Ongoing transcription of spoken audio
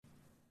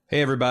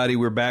Hey, everybody.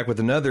 We're back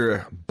with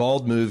another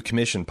Bald Move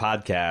Commission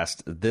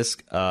podcast. This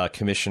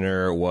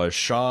commissioner was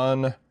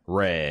Sean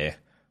Ray,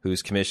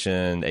 who's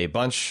commissioned a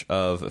bunch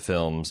of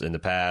films in the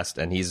past,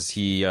 and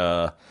he's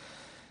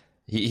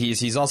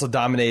also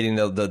dominating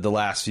the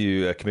last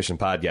few commission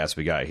podcasts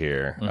we got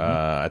here.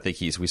 I think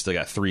we still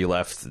got 3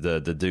 left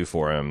to do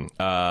for him.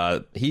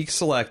 He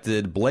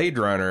selected Blade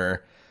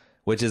Runner,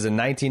 which is a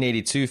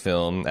 1982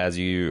 film, as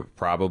you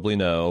probably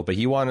know, but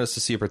he wanted us to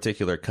see a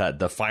particular cut,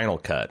 the final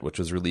cut, which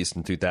was released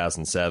in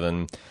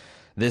 2007.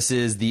 This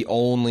is the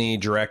only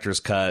director's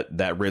cut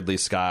that Ridley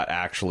Scott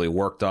actually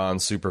worked on,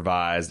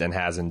 supervised, and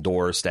has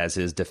endorsed as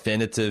his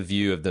definitive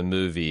view of the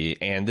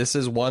movie. And this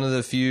is one of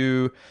the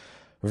few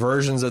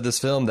versions of this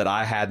film that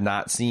I had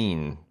not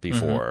seen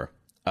before.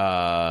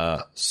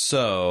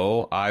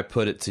 So I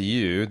put it to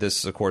you. This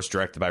is, of course,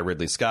 directed by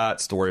Ridley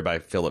Scott, story by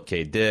Philip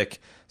K. Dick,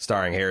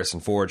 starring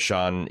Harrison Ford,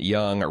 Sean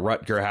Young,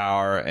 Rutger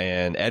Hauer,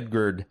 and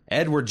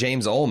Edward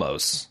James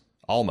Olmos.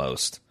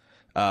 Almost.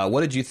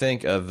 What did you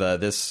think of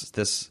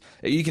this?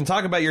 You can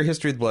talk about your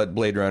history with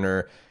Blade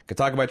Runner. You can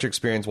talk about your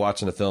experience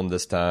watching the film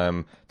this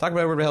time. Talk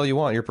about whatever the hell you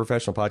want. You're a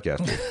professional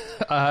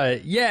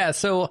podcaster.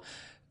 So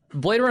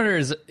Blade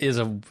Runner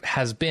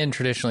has been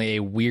traditionally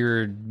a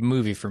weird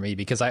movie for me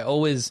because I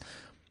always,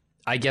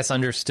 I guess,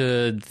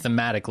 understood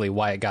thematically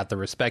why it got the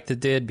respect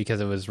it did,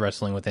 because it was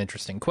wrestling with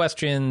interesting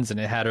questions and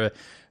it had a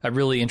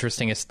really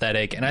interesting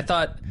aesthetic. And I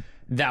thought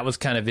that was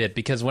kind of it,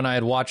 because when I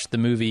had watched the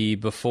movie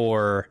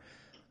before,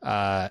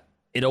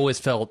 it always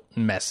felt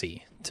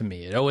messy to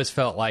me. It always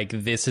felt like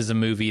this is a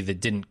movie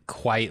that didn't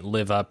quite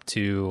live up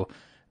to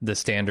the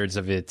standards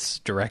of its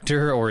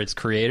director or its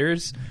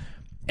creators.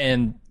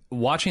 And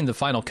watching the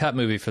Final Cut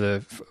movie for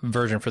the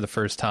version for the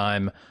first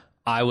time,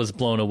 I was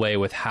blown away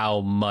with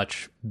how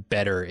much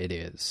better it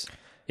is.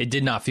 It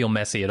did not feel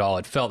messy at all.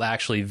 It felt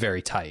actually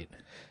very tight.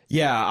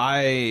 Yeah,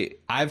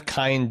 I've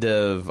kind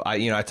of,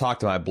 I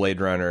talked about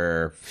Blade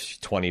Runner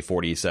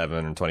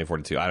 2047 and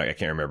 2042. I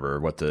can't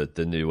remember what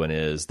the new one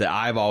is. That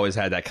I've always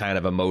had that kind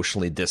of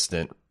emotionally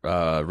distant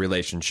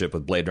relationship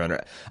with Blade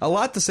Runner. A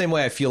lot the same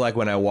way I feel like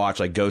when I watch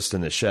like Ghost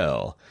in the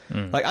Shell.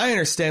 Like, I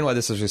understand why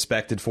this is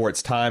respected for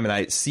its time, and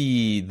I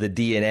see the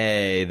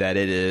DNA that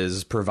it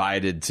is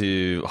provided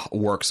to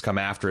works come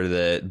after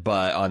that.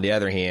 But on the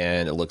other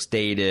hand, it looks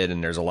dated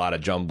and there's a lot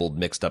of jumbled,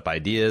 mixed up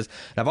ideas.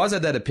 And I've always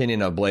had that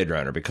opinion of Blade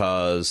Runner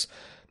because,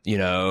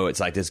 it's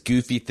like this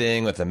goofy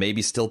thing with a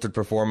maybe stilted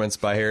performance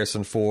by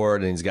Harrison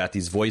Ford, and he's got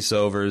these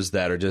voiceovers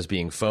that are just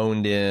being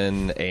phoned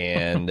in,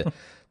 and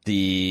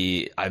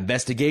the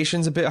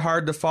investigation's a bit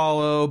hard to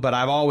follow, but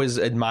I've always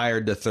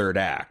admired the third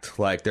act.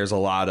 Like, there's a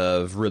lot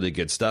of really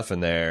good stuff in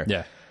there.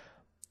 Yeah.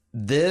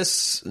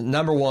 This,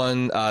 number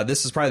one,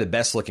 this is probably the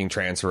best looking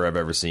transfer I've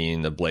ever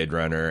seen of Blade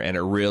Runner. And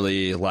it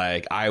really,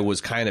 I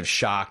was kind of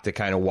shocked to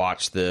kind of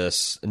watch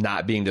this,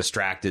 not being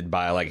distracted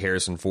by,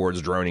 Harrison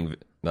Ford's droning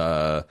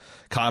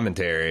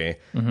commentary.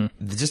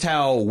 Just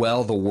how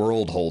well the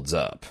world holds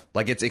up.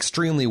 It's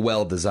extremely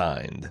well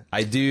designed.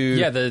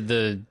 Yeah,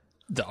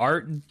 the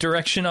art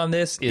direction on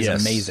this is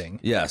amazing.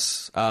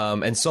 Yes.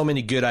 And so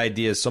many good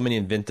ideas, so many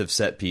inventive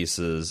set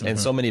pieces, and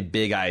so many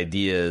big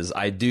ideas.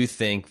 I do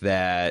think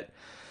that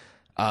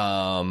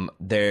the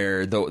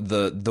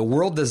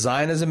world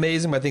design is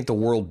amazing, but I think the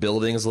world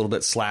building is a little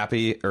bit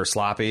sloppy.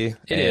 It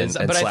is,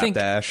 but I think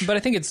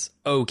it's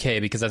okay,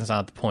 because that's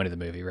not the point of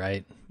the movie,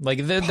 right?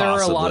 There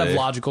are a lot of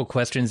logical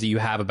questions that you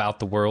have about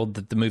the world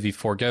that the movie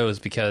forgoes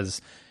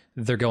because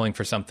they're going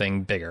for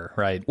something bigger,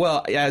 right?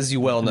 Well, as you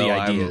well know,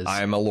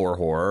 I'm a lore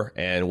whore,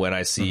 and when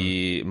I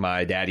see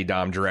my daddy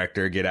Dom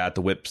director get out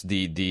the whips,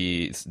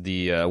 the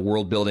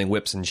world building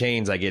whips and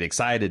chains, I get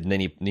excited, and then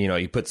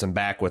he puts them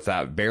back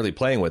without barely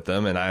playing with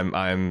them, and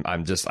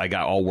I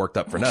got all worked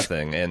up for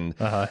nothing, and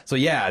so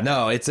yeah,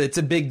 no, it's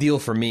a big deal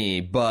for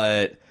me,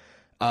 but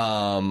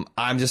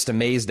I'm just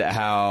amazed at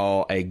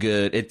how a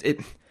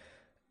good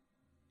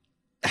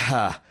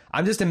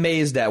I'm just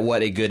amazed at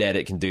what a good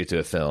edit can do to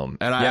a film.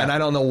 And I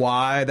don't know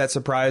why that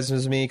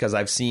surprises me, because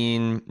I've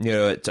seen,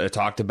 it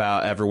talked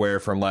about everywhere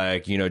from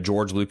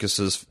George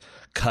Lucas's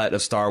cut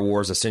of Star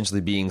Wars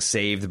essentially being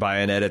saved by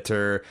an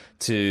editor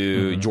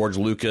to George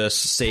Lucas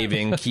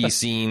saving key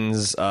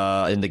scenes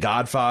in The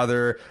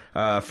Godfather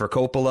for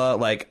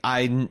Coppola.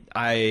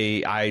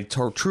 I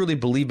truly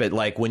believe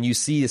it. When you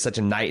see such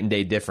a night and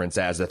day difference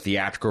as a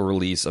theatrical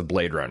release of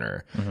Blade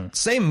Runner,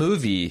 same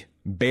movie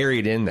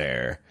buried in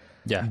there.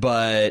 Yeah,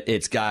 but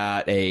it's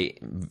got a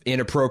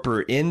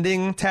inappropriate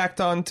ending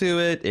tacked onto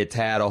it. It's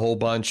had a whole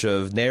bunch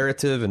of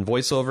narrative and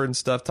voiceover and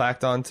stuff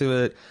tacked onto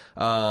it.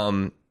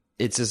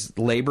 It's just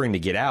laboring to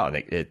get out,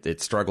 and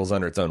it struggles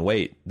under its own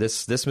weight.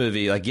 This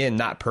movie, again,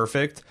 not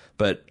perfect,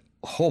 but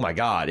oh my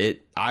god,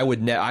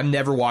 I'm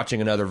never watching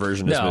another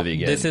version of this movie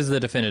again. This is the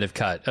definitive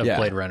cut of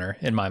Blade Runner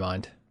in my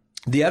mind.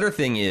 The other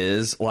thing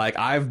is,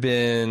 I've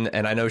been,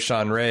 and I know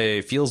Sean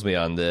Ray feels me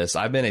on this,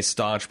 I've been a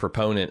staunch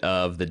proponent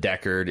of the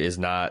Deckard is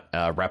not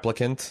a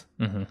replicant.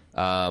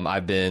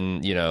 I've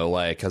been,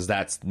 because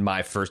that's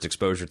my first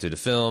exposure to the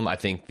film. I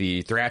think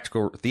the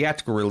theatrical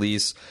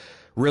release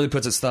really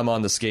puts its thumb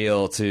on the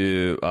scale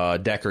to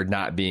Deckard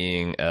not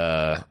being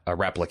a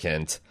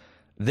replicant.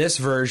 This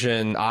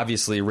version,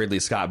 obviously, Ridley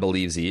Scott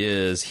believes he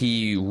is.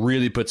 He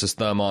really puts his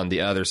thumb on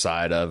the other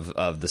side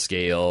of the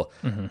scale,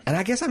 and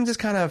I guess I'm just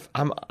kind of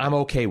I'm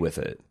okay with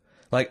it.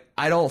 Like,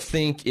 I don't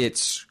think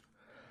it's.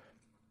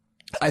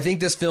 I think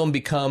this film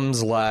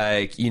becomes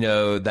like, you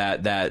know,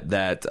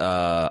 that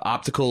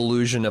optical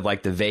illusion of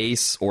like the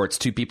vase, or it's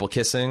two people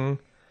kissing,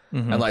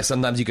 and like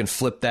sometimes you can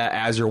flip that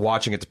as you're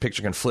watching it. The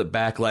picture can flip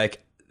back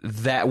like.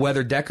 That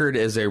whether Deckard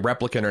is a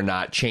replicant or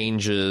not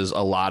changes a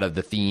lot of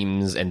the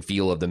themes and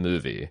feel of the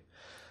movie.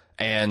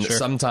 And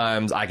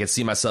sometimes I could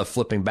see myself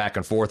flipping back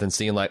and forth and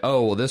seeing like,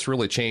 oh, well, this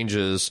really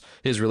changes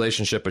his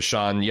relationship with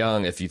Sean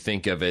Young if you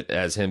think of it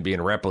as him being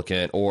a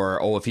replicant,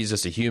 or, oh, if he's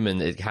just a human,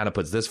 it kind of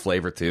puts this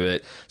flavor to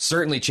it.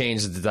 Certainly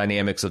changes the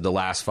dynamics of the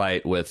last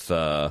fight with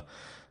Rutger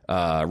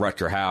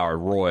Hauer,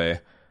 Roy.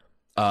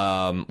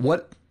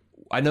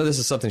 I know this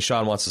is something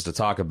Sean wants us to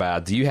talk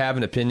about. Do you have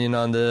an opinion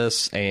on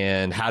this?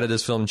 And how did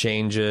this film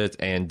change it?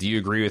 And do you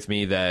agree with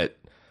me that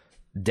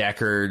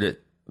Deckard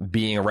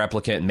being a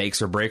replicant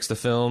makes or breaks the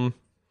film?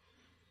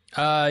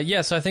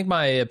 Yeah, so I think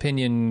my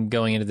opinion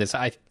going into this,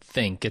 I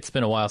think it's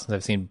been a while since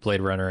I've seen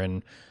Blade Runner,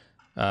 and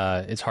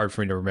it's hard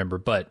for me to remember,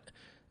 but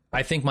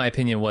I think my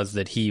opinion was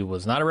that he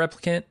was not a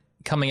replicant.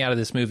 Coming out of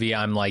this movie,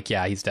 I'm like,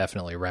 yeah, he's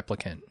definitely a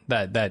replicant.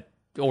 That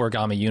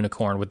origami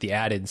unicorn with the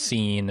added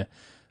scene,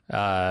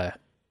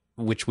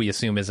 which we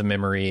assume is a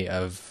memory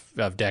of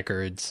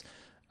Deckard's,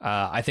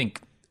 I think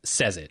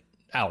says it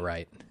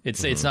outright.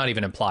 It's not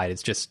even implied.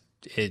 It's just,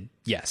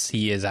 yes,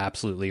 he is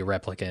absolutely a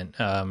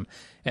replicant.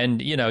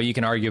 And, you know, you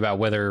can argue about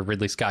whether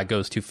Ridley Scott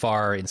goes too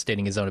far in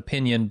stating his own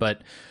opinion,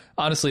 but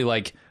honestly,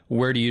 like,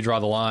 where do you draw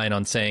the line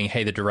on saying,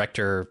 hey, the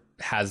director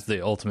has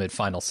the ultimate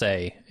final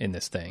say in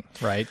this thing,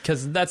 right?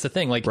 Because that's the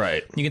thing. Like,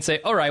 right. You can say,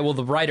 all right, well,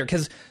 the writer,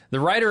 because the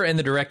writer and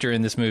the director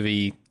in this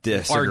movie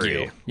disagree.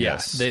 Argue.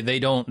 Yes, they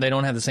don't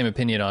have the same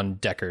opinion on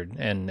Deckard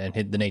and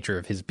the nature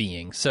of his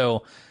being.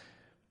 So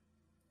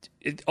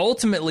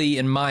ultimately,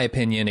 in my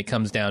opinion, it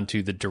comes down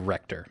to the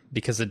director,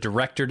 because the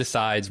director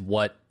decides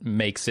what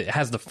makes it,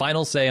 has the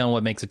final say on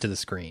what makes it to the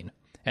screen,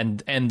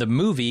 and the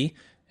movie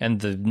and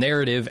the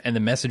narrative and the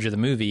message of the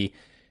movie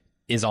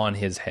is on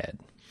his head.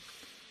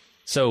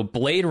 So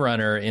Blade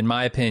Runner, in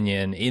my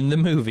opinion, in the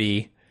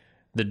movie,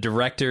 the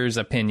director's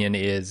opinion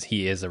is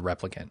he is a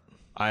replicant.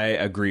 I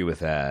agree with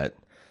that.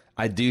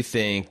 I do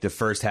think the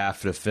first half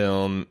of the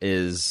film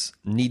is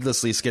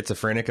needlessly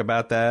schizophrenic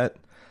about that.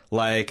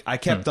 Like, I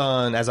kept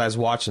on, as I was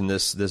watching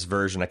this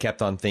version, I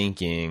kept on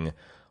thinking,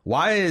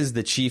 why is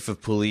the chief of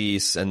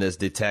police and this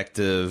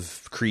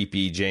detective,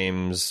 creepy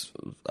James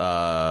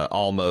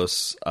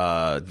Olmos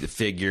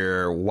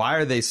figure, why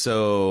are they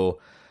so...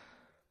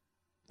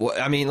 Well,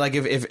 I mean, like,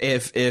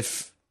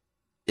 if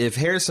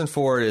Harrison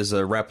Ford is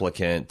a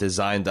replicant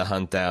designed to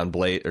hunt down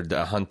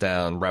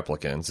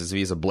replicants, as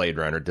he's a Blade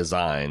Runner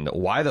designed,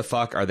 why the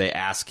fuck are they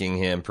asking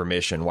him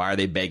permission? Why are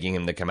they begging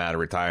him to come out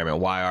of retirement?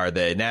 Why are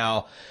they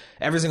now?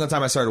 Every single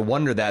time I started to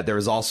wonder that, there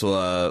was also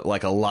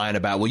a line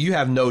about, well, you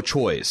have no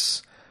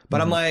choice. But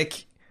I'm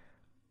like,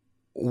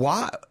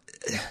 why?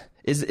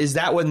 Is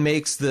that what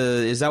makes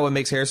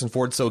Harrison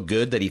Ford so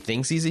good, that he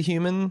thinks he's a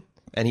human?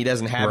 And he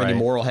doesn't have any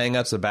moral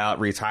hangups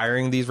about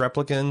retiring these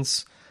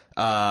replicants.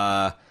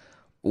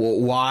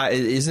 Why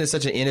isn't it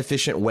such an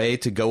inefficient way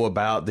to go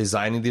about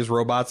designing these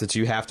robots that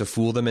you have to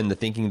fool them into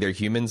thinking they're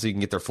humans so you can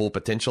get their full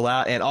potential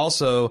out? And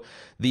also,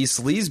 these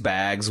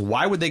sleazebags,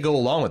 why would they go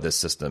along with this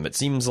system? It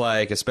seems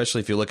like,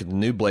 especially if you look at the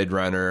new Blade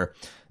Runner,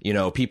 you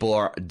know,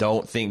 people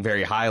don't think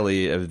very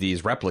highly of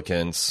these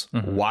replicants.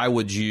 Mm-hmm. Why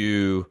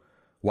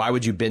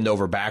would you bend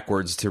over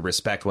backwards to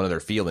respect one of their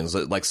feelings?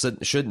 Like,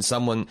 shouldn't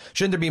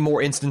there be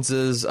more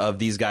instances of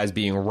these guys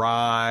being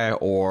wry,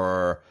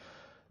 or,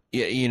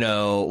 you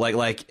know,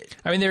 like?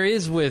 I mean, there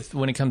is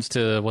when it comes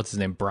to, what's his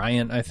name,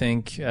 Bryant, I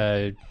think,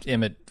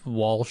 Emmett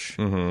Walsh.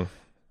 Mm-hmm.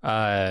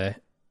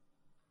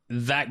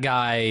 That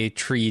guy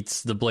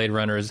treats the Blade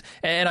Runners,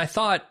 and I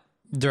thought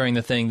during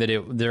the thing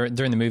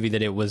during the movie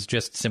that it was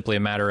just simply a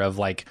matter of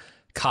like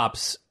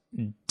cops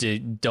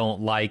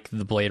don't like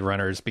the Blade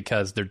Runners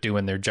because they're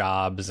doing their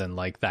jobs and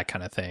like that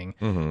kind of thing,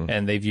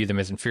 and they view them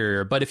as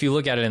inferior. But if you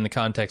look at it in the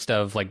context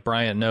of like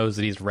Bryant knows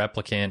that he's a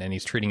replicant and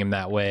he's treating him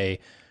that way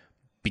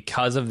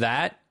because of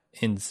that,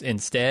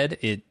 instead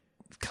it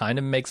kind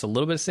of makes a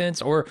little bit of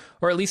sense, or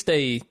at least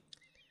they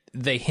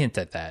hint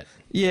at that.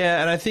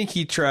 Yeah, and I think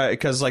he tried,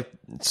 because like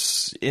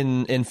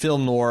in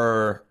film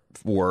noir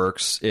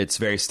works, it's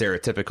very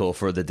stereotypical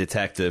for the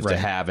detective to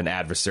have an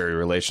adversary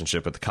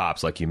relationship with the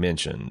cops, like you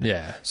mentioned.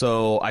 Yeah.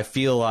 So I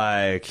feel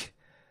like,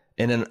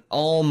 in an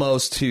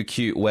almost too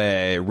cute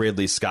way,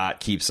 Ridley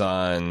Scott keeps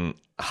on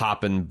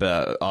hopping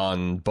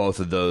on both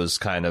of those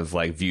kind of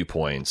like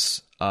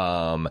viewpoints.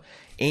 And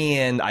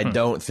I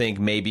don't think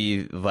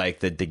maybe like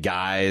the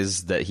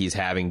guys that he's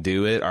having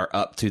do it are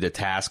up to the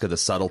task of the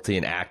subtlety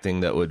and acting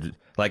that would,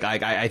 like,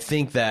 I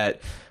think that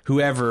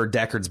whoever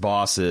Deckard's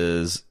boss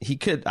is, he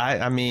could,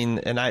 I mean,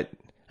 and I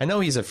know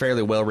he's a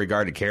fairly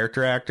well-regarded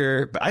character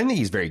actor, but I think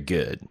he's very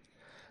good.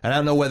 And I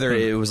don't know whether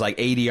it was like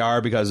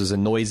ADR because it was a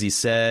noisy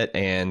set,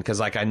 and because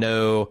like I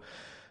know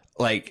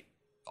like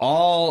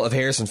all of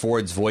Harrison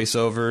Ford's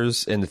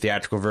voiceovers in the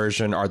theatrical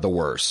version are the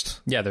worst.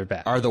 Yeah, they're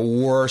bad. Are the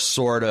worst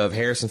sort of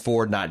Harrison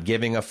Ford not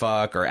giving a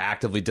fuck or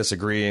actively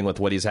disagreeing with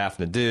what he's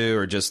having to do,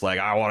 or just like,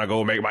 I want to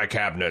go make my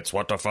cabinets.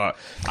 What the fuck?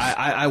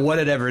 I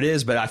whatever it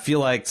is, but I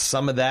feel like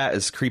some of that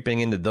is creeping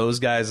into those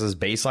guys'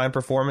 baseline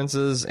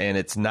performances, and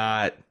it's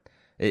not.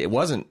 It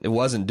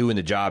wasn't doing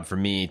the job for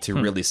me to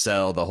really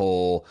sell the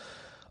whole.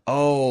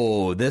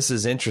 Oh, this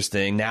is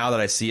interesting. Now that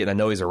I see it and I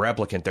know he's a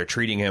replicant, they're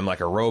treating him like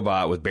a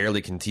robot with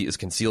barely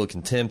concealed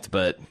contempt.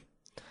 But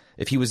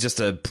if he was just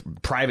a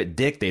private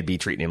dick, they'd be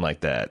treating him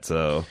like that.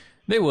 So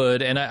they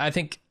would. And I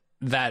think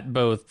that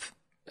both,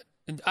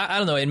 I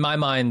don't know, in my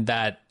mind,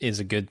 that is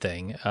a good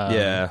thing.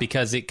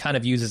 Because it kind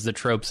of uses the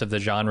tropes of the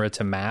genre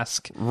to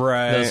mask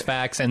those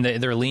facts. And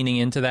they're leaning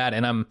into that.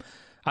 And I'm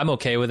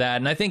okay with that.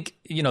 And I think,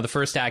 the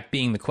first act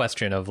being the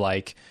question of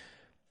like,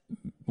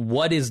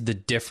 what is the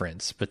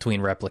difference between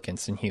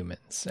replicants and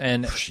humans?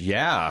 And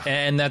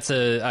that's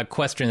a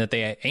question that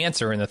they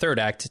answer in the third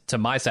act to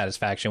my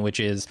satisfaction, which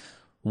is,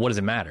 what does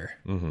it matter?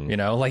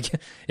 Like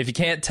if you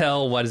can't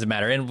tell, what does it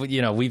matter? And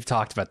we've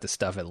talked about this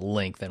stuff at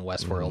length in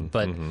Westworld,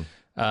 but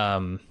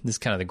this is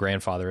kind of the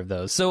grandfather of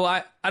those. So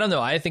I don't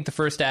know. I think the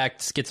first act,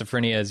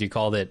 schizophrenia, as you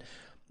called it,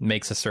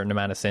 makes a certain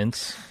amount of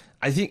sense.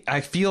 I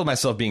feel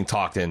myself being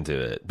talked into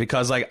it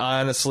because, like,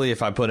 honestly,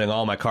 if I'm putting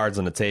all my cards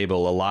on the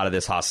table, a lot of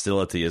this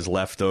hostility is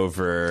left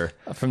over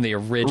from the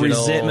original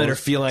resentment or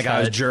feeling like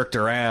I was jerked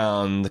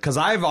around. Because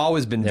I've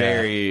always been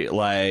very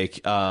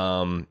like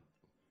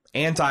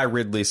anti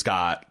Ridley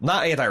Scott,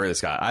 not anti Ridley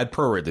Scott. I'm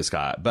pro Ridley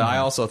Scott, but I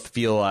also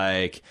feel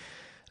like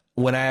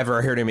whenever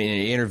I heard him in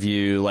an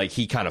interview, like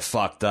he kind of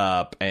fucked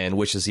up and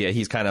wishes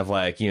he's kind of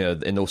like,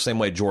 in the same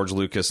way George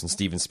Lucas and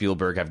Steven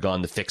Spielberg have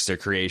gone to fix their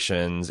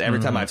creations. Every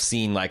time I've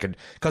seen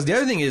because the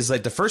other thing is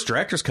like the first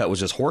director's cut was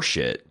just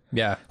horseshit.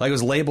 Yeah. Like it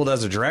was labeled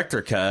as a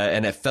director cut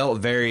and it felt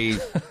very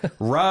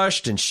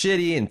rushed and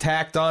shitty and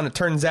tacked on. It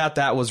turns out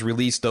that was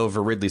released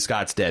over Ridley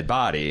Scott's dead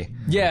body.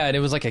 Yeah. And it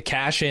was like a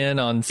cash in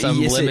on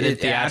some limited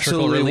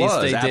theatrical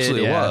release.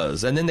 Absolutely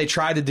was. And then they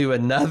tried to do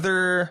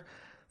another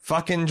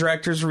fucking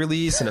director's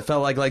release, and it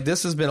felt like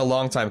this has been a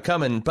long time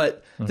coming.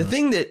 But the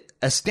thing that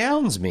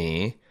astounds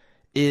me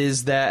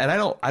is that, and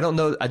I don't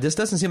know, this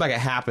doesn't seem like it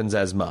happens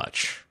as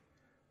much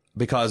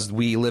because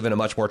we live in a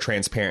much more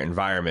transparent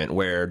environment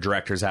where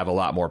directors have a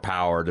lot more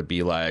power to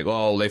be like,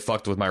 oh, they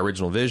fucked with my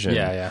original vision.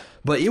 Yeah.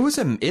 But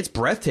it's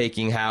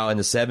breathtaking how in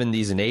the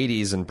 70s and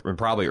 80s and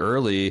probably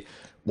early,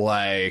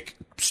 like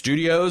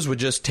studios would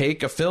just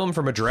take a film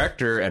from a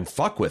director and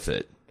fuck with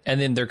it. And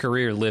then their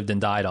career lived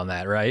and died on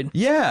that, right?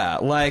 Yeah,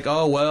 like,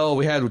 oh, well,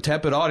 we had a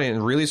tepid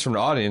audience, release from the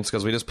audience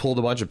because we just pulled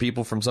a bunch of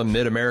people from some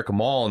mid-America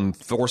mall and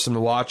forced them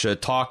to watch a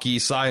talky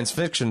science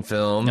fiction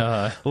film.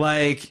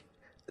 Like,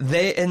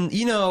 this movie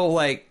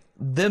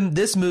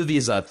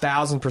is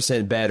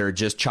 1,000% better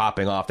just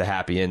chopping off the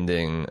happy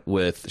ending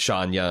with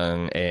Sean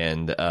Young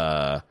and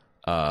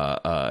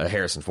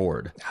Harrison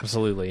Ford.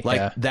 Absolutely.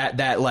 Like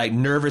that like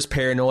nervous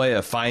paranoia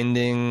of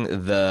finding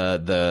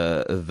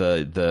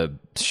the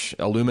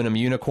aluminum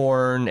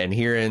unicorn and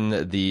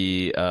hearing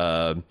the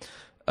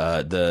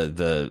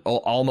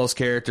almost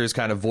characters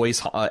kind of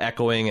voice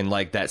echoing and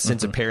like that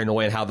sense of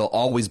paranoia and how they'll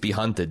always be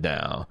hunted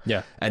now.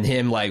 Yeah. And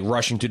him like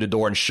rushing through the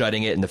door and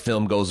shutting it and the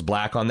film goes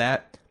black on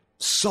that.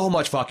 So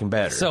much fucking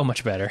better. So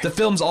much better. The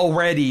film's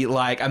already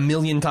like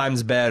 1,000,000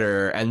 times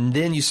better, and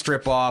then you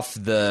strip off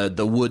the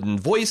wooden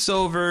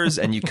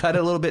voiceovers and you cut it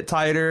a little bit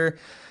tighter.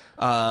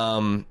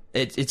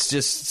 It's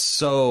just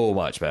so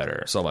much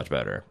better. So much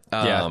better.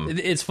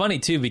 It's funny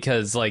too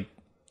because like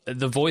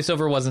the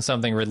voiceover wasn't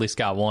something Ridley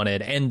Scott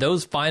wanted, and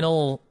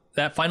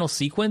that final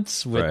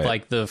sequence with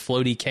like the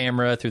floaty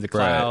camera through the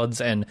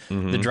clouds and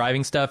the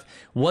driving stuff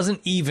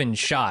wasn't even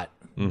shot.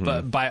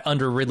 But by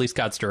under Ridley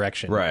Scott's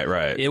direction.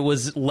 Right. It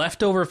was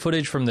leftover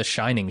footage from The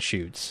Shining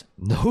shoots.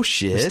 No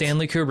shit.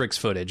 Stanley Kubrick's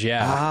footage,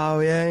 yeah.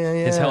 Oh, yeah.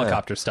 His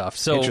helicopter stuff.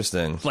 So,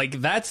 interesting.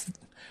 Like, that's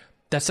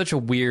such a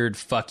weird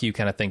fuck you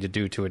kind of thing to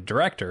do to a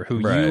director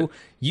who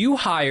you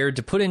hired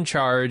to put in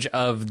charge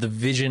of the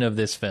vision of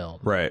this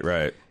film.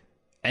 Right.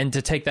 And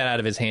to take that out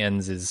of his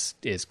hands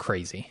is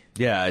crazy.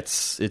 Yeah,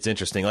 it's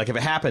interesting. Like if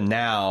it happened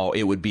now,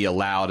 it would be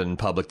allowed in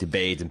public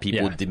debate, and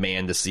people would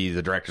demand to see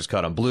the director's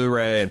cut on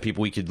Blu-ray, and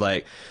we could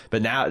like.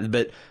 But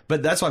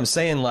that's what I'm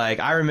saying. Like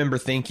I remember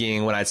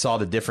thinking when I saw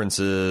the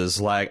differences,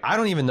 like I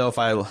don't even know if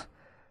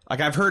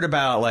I've heard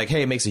about like,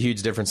 hey, it makes a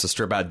huge difference to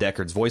strip out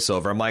Deckard's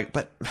voiceover. I'm like,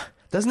 but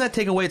doesn't that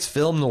take away its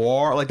film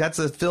noir? Like that's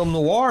a film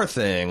noir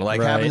thing.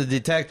 Like having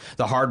the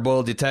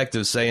hard-boiled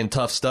detective saying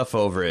tough stuff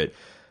over it.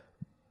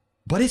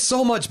 But it's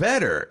so much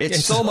better.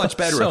 It's so much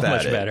better so without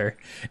much better.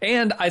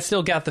 And I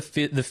still got the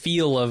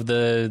feel of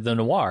the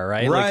noir,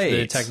 right? Like the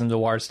detective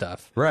noir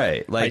stuff.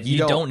 Right. Like you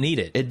don't need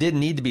it. It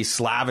didn't need to be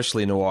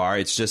slavishly noir.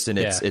 It's just in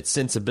its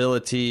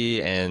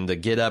sensibility and the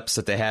get-ups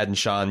that they had in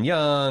Sean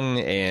Young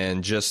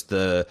and just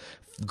the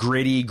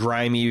gritty,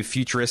 grimy,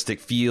 futuristic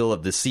feel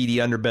of the seedy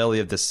underbelly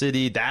of the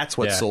city. That's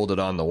what sold it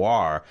on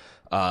noir.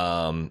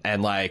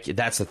 And like,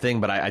 that's the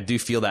thing, but I do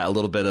feel that a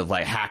little bit of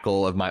like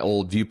hackle of my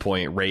old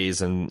viewpoint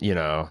raised, and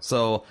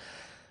so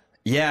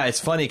yeah, it's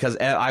funny because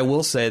I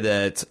will say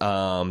that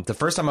the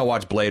first time I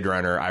watched Blade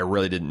Runner, I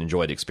really didn't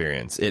enjoy the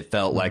experience. It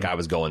felt like I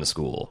was going to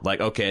school.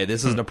 Like, okay,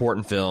 this is an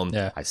important film.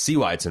 Yeah. I see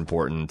why it's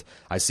important.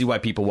 I see why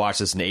people watched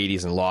this in the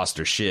 80s and lost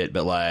their shit,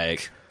 but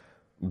like,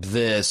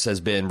 this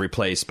has been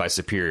replaced by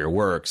superior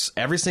works.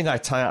 Every single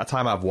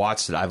time I've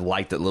watched it, I've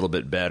liked it a little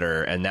bit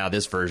better, and now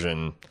this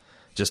version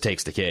just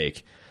takes the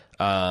cake.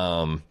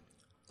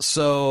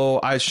 So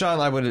I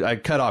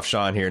cut off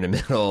Sean here in the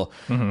middle.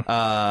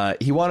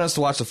 He wanted us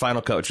to watch the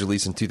final cut, which was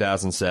released in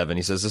 2007.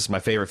 He says, this is my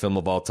favorite film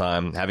of all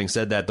time. Having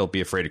said that, don't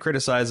be afraid to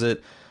criticize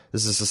it.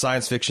 This is a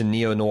science fiction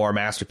neo-noir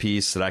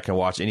masterpiece that I can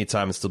watch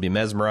anytime and still be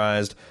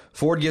mesmerized.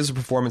 Ford gives a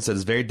performance that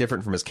is very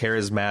different from his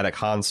charismatic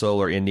Han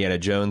Solo or Indiana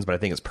Jones, but I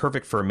think it's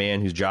perfect for a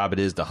man whose job it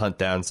is to hunt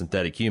down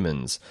synthetic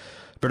humans.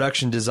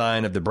 Production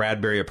design of the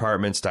Bradbury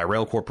Apartments,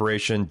 Tyrell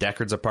Corporation,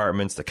 Deckard's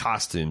Apartments, the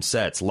costumes,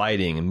 sets,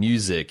 lighting,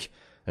 music,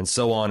 and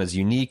so on is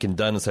unique and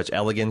done with such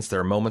elegance.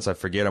 There are moments I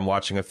forget I'm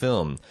watching a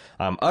film.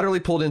 I'm utterly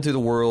pulled into the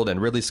world, and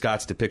Ridley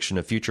Scott's depiction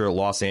of future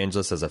Los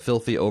Angeles as a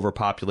filthy,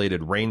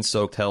 overpopulated,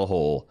 rain-soaked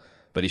hellhole.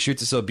 But he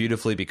shoots it so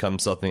beautifully,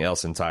 becomes something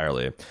else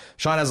entirely.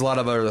 Sean has a lot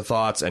of other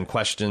thoughts and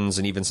questions,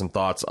 and even some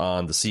thoughts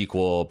on the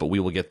sequel, but we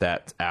will get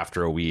that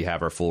after we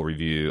have our full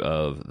review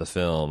of the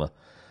film.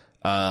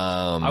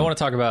 I want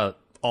to talk about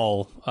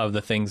all of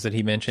the things that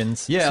he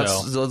mentions. Yeah,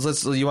 so.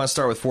 let's you want to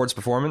start with Ford's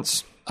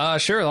performance?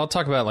 Sure. I'll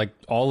talk about like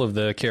all of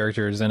the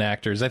characters and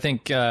actors. I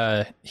think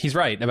he's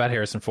right about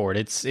Harrison Ford.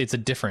 It's a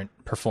different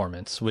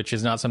performance, which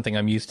is not something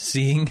I'm used to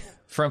seeing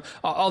from.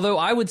 Although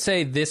I would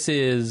say this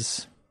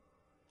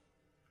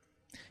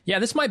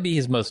might be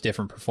his most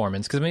different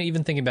performance, because I mean,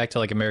 even thinking back to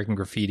like American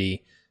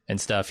Graffiti and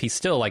stuff, he's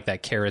still like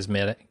that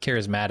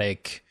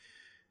charismatic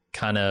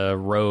kind of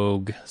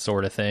rogue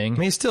sort of thing. I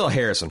mean, he's still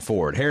Harrison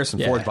Ford. Harrison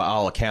Ford, by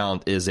all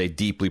account, is a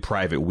deeply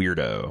private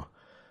weirdo.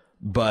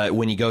 But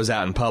when he goes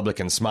out in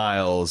public and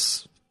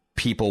smiles,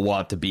 people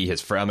want to be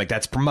his friend. Like,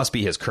 that must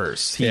be his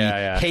curse. He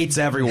hates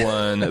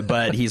everyone,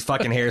 but he's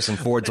fucking Harrison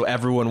Ford, so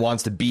everyone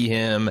wants to be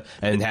him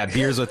and have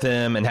beers with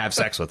him and have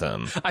sex with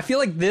him. I feel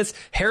like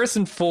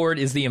Harrison Ford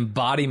is the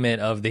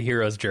embodiment of the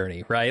hero's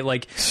journey, right?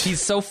 Like,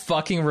 he's so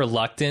fucking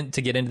reluctant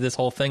to get into this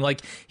whole thing.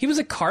 Like, he was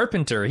a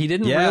carpenter. He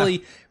didn't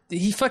really...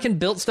 He fucking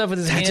built stuff with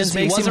his hands.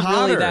 He wasn't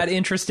really that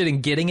interested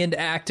in getting into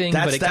acting,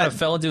 but it kind of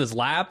fell into his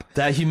lap.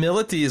 That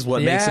humility is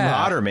what makes him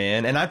hotter,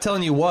 man. And I'm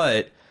telling you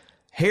what,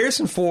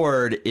 Harrison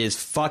Ford is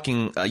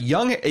fucking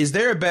young. Is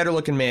there a better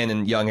looking man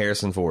than young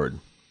Harrison Ford?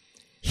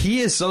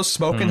 He is so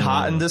smoking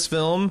hot in this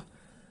film.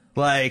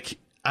 Like,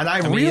 and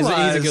I mean,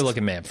 realized he's a good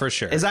looking man for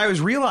sure. As I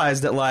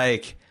realized that,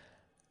 like,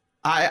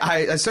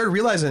 I started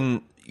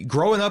realizing,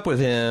 growing up with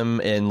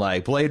him in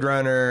like Blade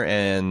Runner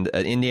and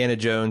Indiana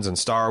Jones and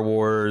Star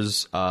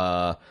Wars,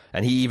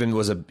 and he even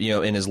was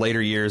in his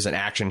later years an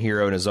action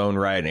hero in his own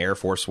right, and Air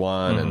Force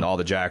One and all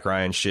the Jack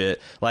Ryan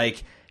shit.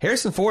 Like,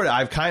 Harrison Ford,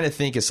 I kind of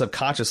think is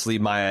subconsciously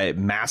my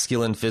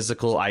masculine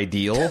physical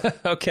ideal.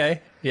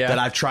 Okay, yeah, that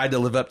I've tried to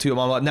live up to.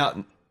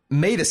 Now,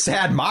 made a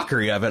sad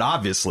mockery of it,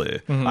 obviously.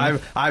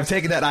 I've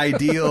taken that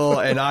ideal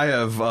and I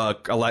have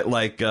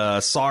like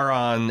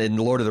Sauron in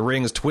Lord of the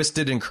Rings,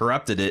 twisted and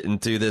corrupted it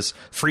into this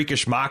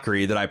freakish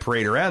mockery that I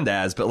parade around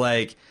as. But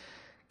like,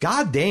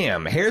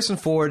 goddamn, Harrison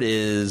Ford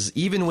is,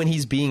 even when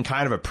he's being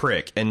kind of a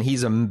prick, and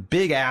he's a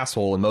big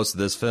asshole in most of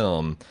this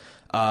film,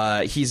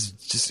 he's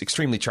just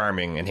extremely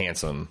charming and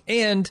handsome.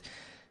 And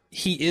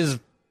he is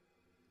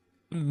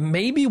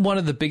maybe one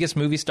of the biggest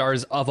movie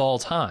stars of all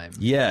time.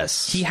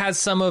 Yes. He has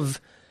some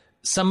of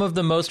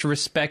the most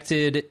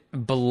respected,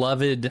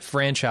 beloved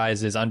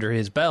franchises under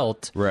his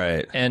belt.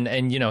 Right. And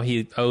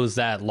he owes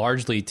that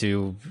largely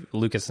to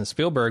Lucas and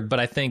Spielberg, but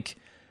I think,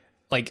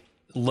 like,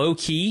 low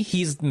key,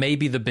 he's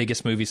maybe the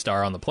biggest movie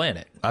star on the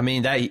planet. I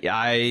mean,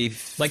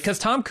 because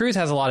Tom Cruise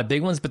has a lot of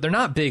big ones, but they're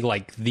not big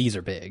like these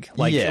are big.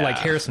 Like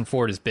Harrison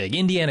Ford is big.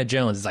 Indiana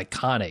Jones is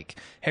iconic.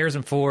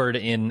 Harrison Ford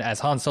as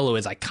Han Solo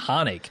is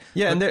iconic.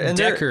 Yeah, and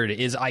Deckard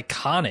is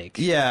iconic.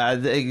 Yeah,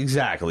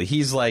 exactly.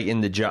 He's like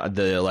in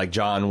the like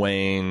John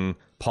Wayne,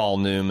 Paul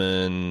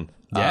Newman,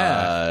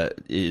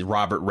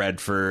 Robert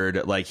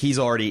Redford. Like, he's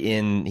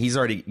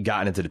already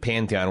gotten into the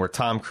pantheon, where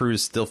Tom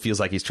Cruise still feels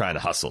like he's trying to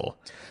hustle.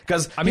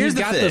 Because he's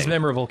got those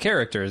memorable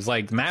characters.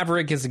 Like,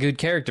 Maverick is a good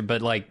character,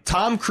 but like,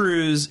 Tom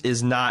Cruise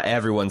is not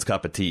everyone's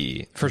cup of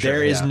tea. For sure,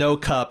 there is no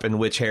cup in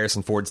which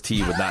Harrison Ford's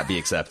tea would not be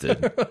accepted.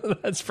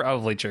 That's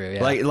probably true.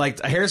 Yeah. Like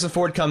Harrison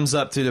Ford comes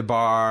up to the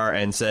bar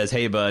and says,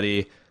 "Hey,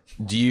 buddy."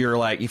 You're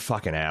like, you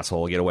fucking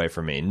asshole, get away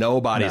from me.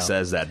 Nobody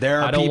says that.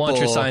 There are I don't want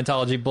your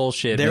Scientology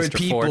bullshit, there Mr. are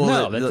people Ford.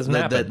 No, that doesn't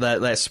happen.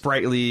 That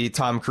sprightly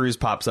Tom Cruise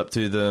pops up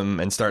to them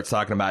and starts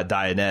talking about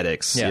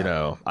Dianetics.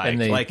 Yeah. And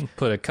they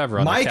put a cover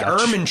on Mike the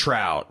couch.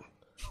 Ehrmantraut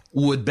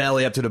would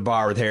belly up to the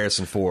bar with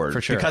Harrison Ford.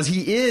 For sure. Because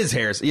he is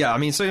Harrison. Yeah, I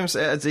mean, so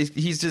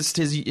he's just,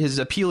 his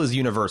appeal is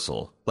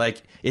universal.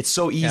 Like, it's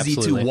so easy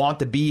to want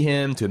to be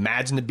him, to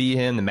imagine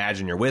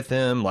you're with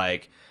him.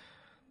 Like,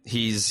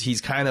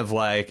 He's kind of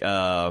like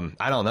I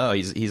don't know.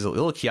 He's a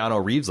little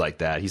Keanu Reeves like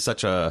that. He's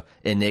such a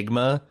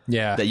enigma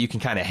that you can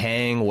kind of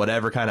hang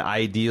whatever kind of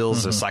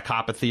ideals or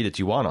psychopathy that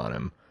you want on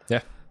him.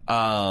 Yeah.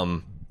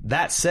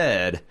 That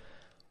said,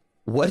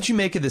 what did you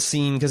make of the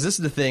scene? Because this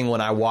is the thing when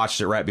I watched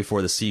it right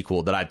before the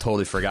sequel that I'd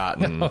totally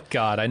forgotten. Oh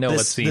God, I know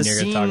what scene you're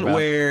going to talk about.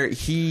 Where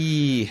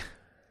he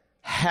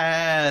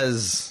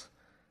has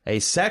a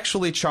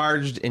sexually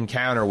charged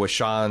encounter with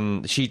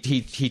Sean.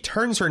 He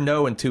turns her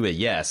no into a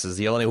yes is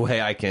the only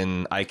way I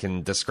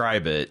can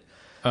describe it.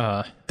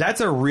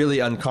 That's a really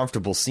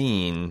uncomfortable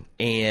scene,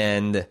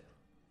 and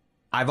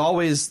I've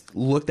always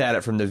looked at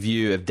it from the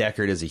view of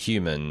Deckard as a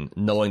human,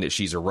 knowing that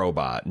she's a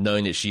robot,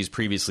 knowing that she's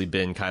previously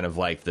been kind of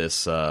like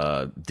this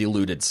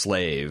deluded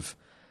slave,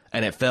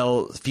 and it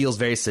feels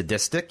very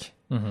sadistic.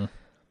 Mm-hmm.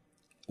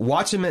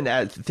 Watch him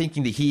and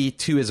thinking that he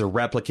too is a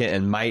replicant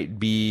and might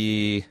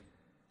be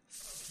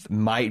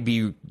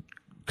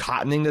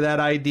cottoning to that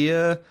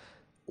idea.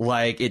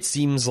 Like, it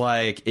seems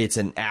like it's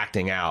an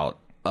acting out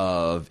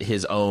of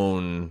his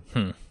own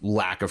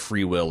lack of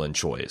free will and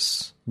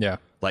choice. Yeah.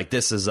 Like,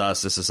 this is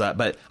us, this is that.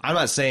 But I'm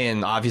not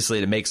saying, obviously,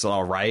 it makes it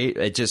all right.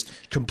 It just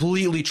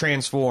completely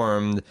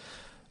transformed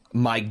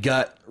my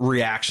gut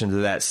reaction to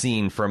that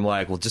scene from,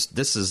 like, well,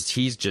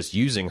 he's just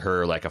using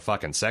her like a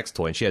fucking sex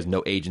toy, and she has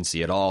no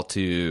agency at all,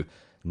 to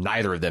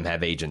neither of them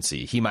have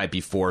agency. He might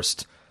be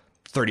forced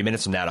 30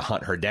 minutes from now to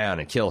hunt her down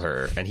and kill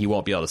her, and he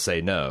won't be able to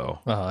say no.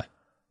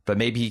 But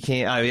maybe he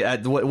can't. I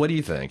mean, what do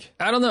you think?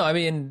 I don't know. I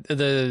mean,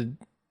 the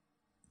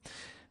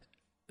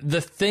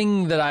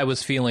thing that I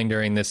was feeling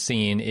during this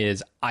scene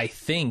is I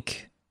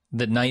think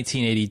that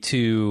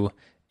 1982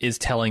 is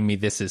telling me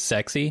this is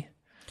sexy.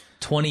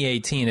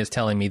 2018 is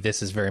telling me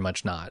this is very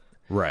much not.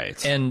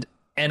 Right. And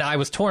I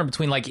was torn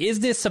between, like, is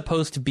this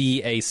supposed to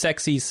be a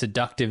sexy,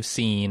 seductive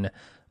scene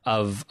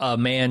of a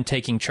man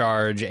taking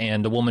charge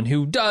and a woman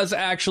who does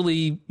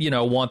actually,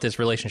 want this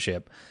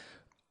relationship?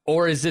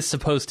 Or is this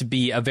supposed to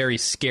be a very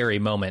scary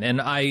moment?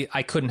 And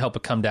I couldn't help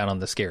but come down on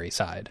the scary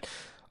side.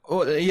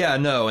 Well, yeah,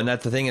 no, and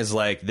that's the thing is,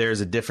 like, there's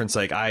a difference.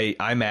 Like, I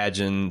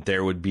imagine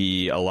there would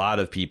be a lot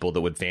of people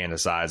that would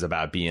fantasize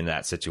about being in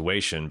that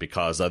situation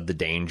because of the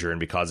danger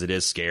and because it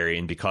is scary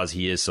and because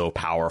he is so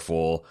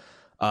powerful.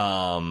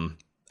 And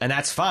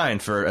that's fine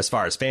for as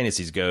far as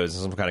fantasies goes,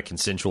 some kind of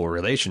consensual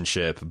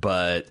relationship,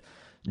 but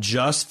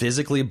just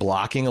physically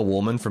blocking a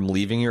woman from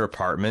leaving your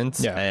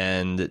apartment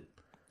and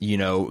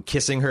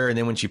kissing her, and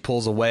then when she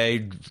pulls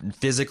away,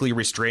 physically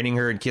restraining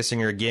her and kissing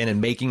her again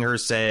and making her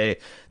say,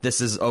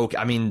 this is okay.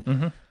 I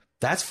mean,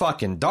 that's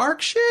fucking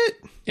dark shit.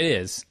 It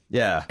is.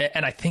 Yeah.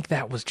 And I think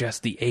that was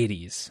just the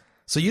 80s.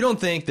 So you don't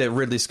think that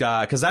Ridley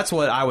Scott, because that's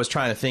what I was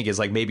trying to think, is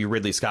like maybe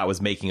Ridley Scott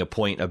was making a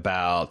point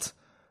about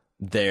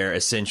their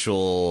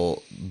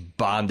essential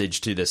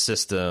bondage to the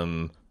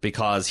system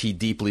because he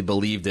deeply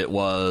believed it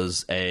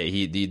was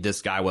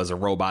this guy was a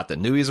robot that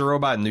knew he's a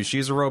robot and knew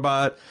she's a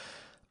robot.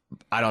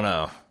 I don't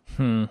know.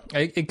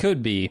 It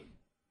could be,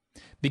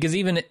 because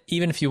even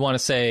if you want to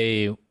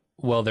say,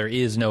 well, there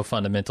is no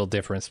fundamental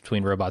difference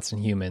between robots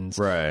and humans,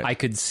 right, I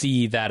could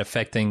see that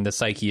affecting the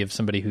psyche of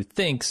somebody who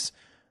thinks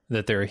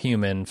that they're a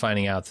human,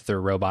 finding out that they're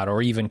a robot,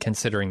 or even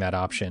considering that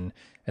option,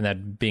 and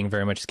that being a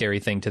very much scary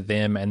thing to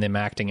them, and them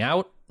acting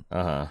out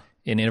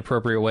in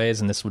inappropriate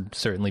ways, and this would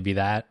certainly be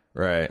that.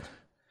 Right.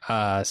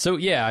 So,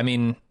 yeah, I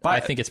mean, I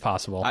think it's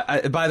possible.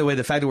 By the way,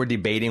 the fact that we're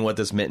debating what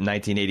this meant in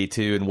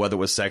 1982 and whether it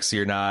was sexy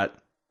or not,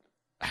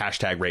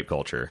 hashtag rape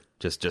culture.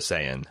 Just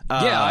saying.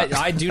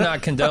 I do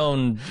not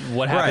condone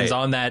what happens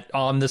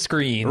on the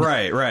screen.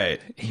 Right.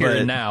 Here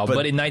and now.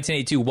 But in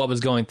 1982, what was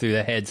going through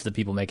the heads of the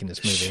people making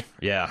this movie?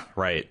 Yeah,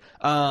 right.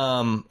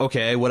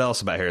 Okay, what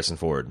else about Harrison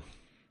Ford?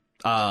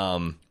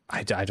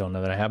 I don't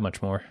know that I have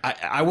much more.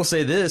 I will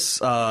say this.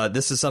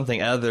 This is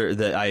something other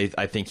that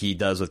I think he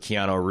does with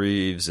Keanu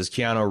Reeves.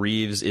 Keanu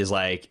Reeves is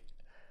like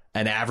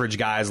an average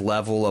guy's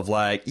level of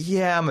like,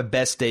 yeah, I'm a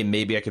best day.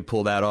 Maybe I could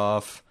pull that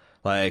off.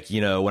 Like,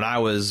 when I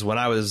was 20,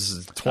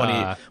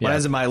 when I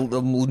was in my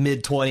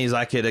mid 20s,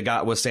 I could have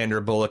got with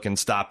Sandra Bullock and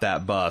stopped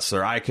that bus,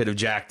 or I could have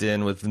jacked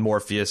in with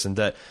Morpheus and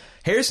that.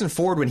 Harrison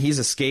Ford, when he's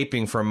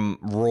escaping from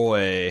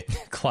Roy,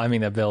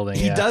 climbing that building,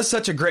 he does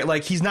such a great,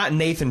 like, he's not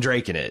Nathan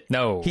Drake in it.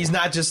 No, he's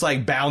not just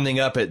like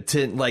bounding up at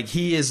 10, like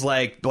he is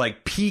like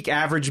peak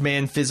average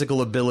man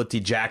physical ability,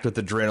 jacked with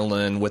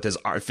adrenaline, with his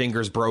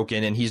fingers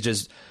broken, and he's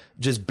just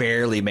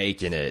barely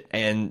making it.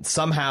 And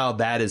somehow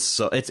that is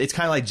so, it's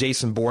kind of like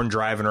Jason Bourne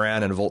driving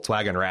around in a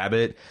Volkswagen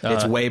Rabbit.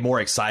 It's way more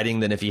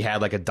exciting than if he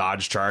had like a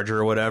Dodge Charger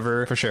or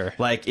whatever. For sure.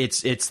 Like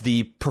it's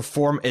the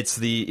performance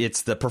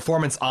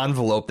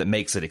envelope that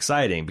makes it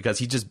exciting, because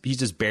he's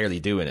just barely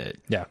doing it.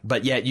 Yeah.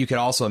 But yet you could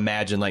also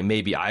imagine, like,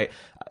 maybe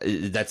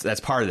that's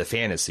part of the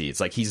fantasy. It's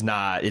like it's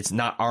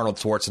not Arnold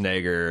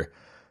Schwarzenegger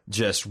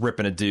just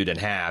ripping a dude in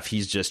half.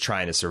 He's just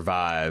trying to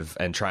survive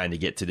and trying to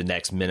get to the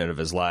next minute of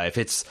his life.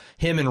 It's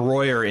him and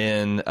Roy are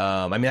in,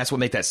 I mean, that's what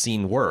make that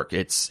scene work.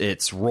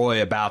 It's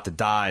Roy about to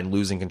die and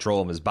losing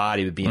control of his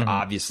body, but being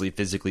obviously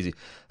physically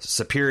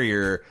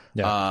superior,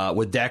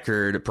 with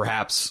Deckard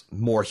perhaps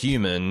more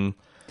human.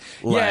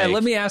 Yeah, Like,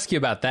 let me ask you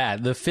about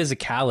that. The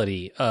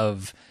physicality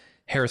of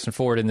Harrison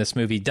Ford in this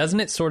movie, doesn't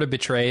it sort of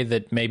betray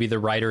that maybe the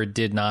writer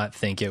did not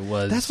think it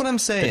was... That's what I'm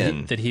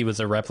saying. That he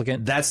was a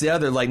replicant? That's the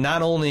other, like,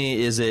 not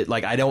only is it,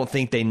 like, I don't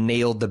think they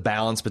nailed the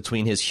balance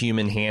between his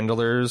human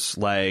handlers,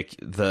 like,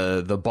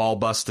 the ball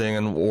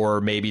busting,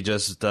 or maybe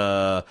just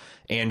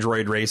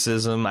android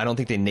racism. I don't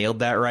think they nailed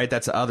that right.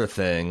 That's the other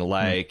thing.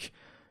 Like,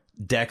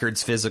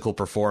 Deckard's physical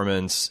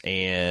performance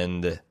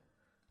and...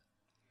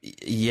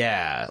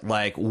 Yeah,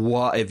 like,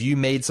 what if you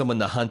made someone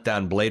to hunt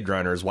down Blade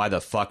Runners? Why the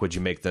fuck would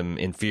you make them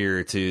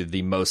inferior to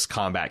the most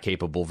combat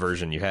capable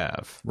version you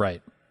have?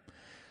 Right.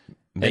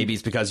 Maybe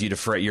it's because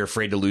you're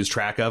afraid to lose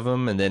track of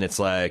them, and then it's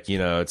like, you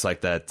know, it's like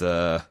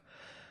that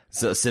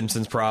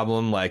Simpsons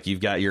problem. Like,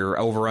 you're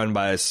overrun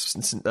by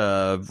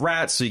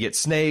rats, so you get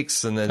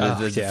snakes, and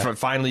then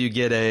finally you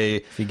get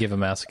if you give a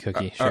mouse a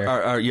cookie, sure.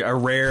 a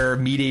rare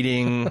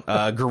meat-eating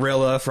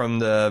gorilla from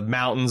the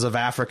mountains of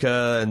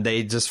Africa, and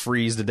they just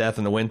freeze to death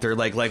in the winter.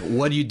 Like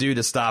what do you do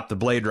to stop the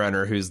Blade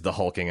Runner who's the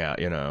hulking out,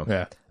 you know?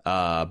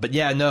 Yeah. But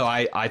yeah, no,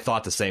 I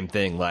thought the same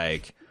thing.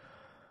 Like,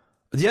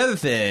 the other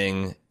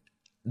thing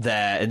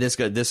that, and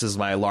this is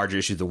my larger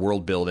issue, the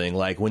world building.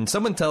 Like, when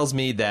someone tells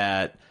me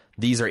that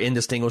these are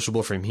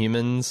indistinguishable from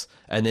humans,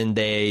 and then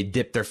they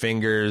dip their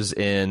fingers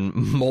in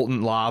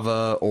molten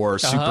lava or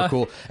super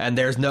cool, and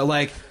there's no,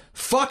 like,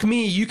 fuck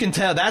me, you can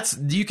tell.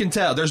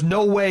 There's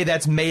no way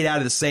that's made out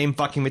of the same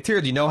fucking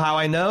material. Do you know how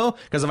I know?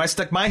 Because if I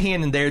stuck my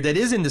hand in there that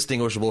is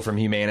indistinguishable from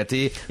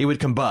humanity, it would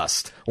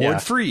combust or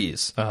it'd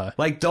freeze.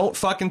 Like, don't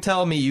fucking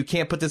tell me you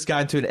can't put this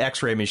guy into an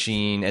x-ray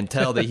machine and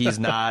tell that he's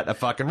not a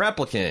fucking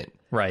replicant.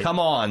 Right. Come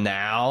on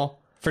now.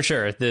 For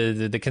sure,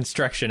 the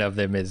construction of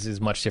them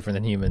is much different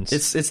than humans.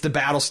 It's the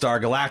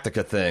Battlestar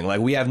Galactica thing. Like,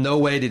 we have no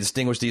way to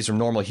distinguish these from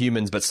normal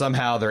humans, but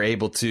somehow they're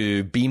able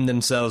to beam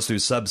themselves through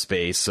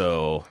subspace.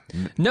 So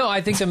no,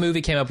 I think the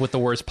movie came up with the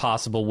worst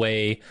possible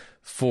way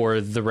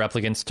for the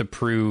replicants to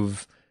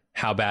prove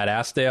how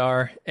badass they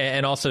are,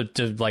 and also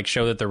to, like,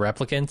 show that they're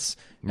replicants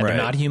and they're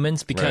not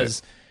humans.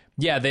 Because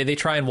yeah, they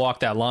try and walk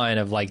that line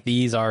of, like,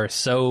 these are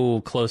so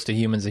close to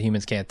humans that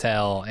humans can't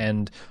tell,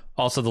 and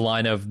also the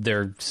line of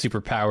they're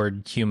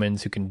superpowered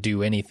humans who can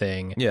do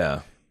anything. Yeah.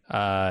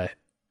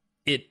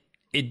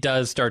 It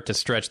does start to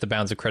stretch the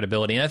bounds of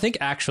credibility. And I think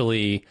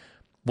actually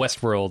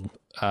Westworld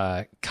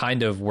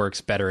kind of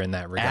works better in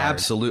that regard.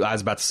 Absolutely. I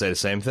was about to say the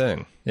same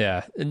thing.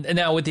 Yeah. And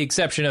now, with the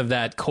exception of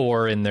that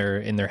core in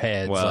their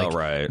heads, well,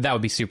 that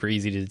would be super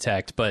easy to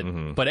detect.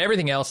 But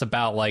everything else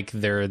about, like,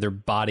 their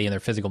body and their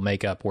physical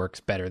makeup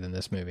works better than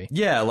this movie.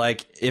 Yeah,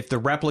 like, if the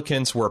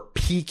replicants were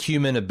peak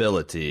human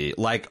ability,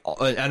 like,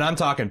 and I'm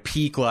talking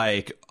peak,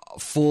 like,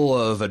 full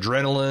of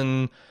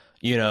adrenaline,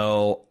 you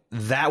know,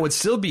 that would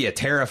still be a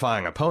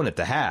terrifying opponent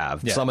to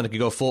have. Yeah. Someone that could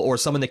go full, or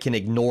someone that can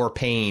ignore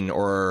pain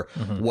or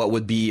what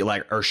would be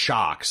like, or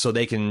shock. So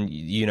they can,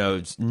 you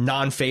know,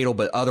 non-fatal,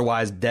 but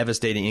otherwise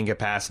devastating,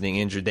 incapacitating,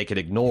 injured, they could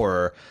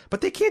ignore.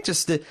 But they can't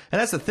just, and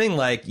that's the thing,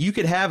 like, you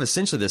could have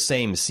essentially the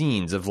same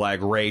scenes of,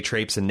 like, Ray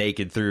traipsing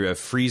naked through a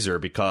freezer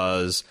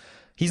because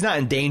he's not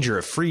in danger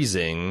of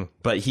freezing,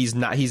 but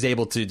he's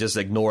able to just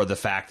ignore the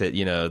fact that,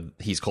 you know,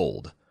 he's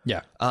cold.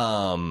 Yeah.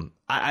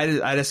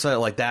 I just felt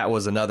like that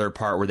was another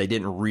part where they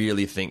didn't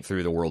really think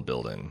through the world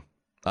building.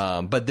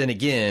 But then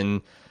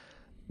again,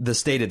 the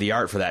state of the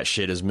art for that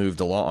shit has moved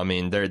along. I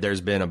mean,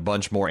 there's been a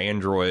bunch more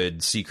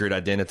Android secret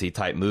identity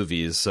type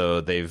movies, so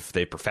they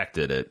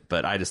perfected it.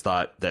 But I just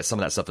thought that some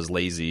of that stuff is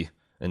lazy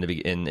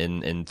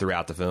in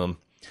throughout the film.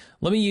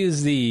 Let me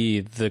use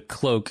the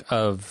cloak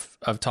of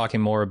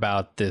talking more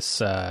about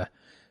this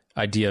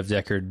idea of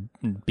Deckard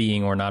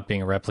being or not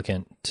being a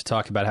replicant to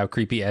talk about how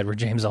creepy Edward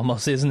James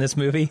Olmos is in this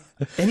movie.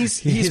 And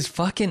his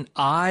fucking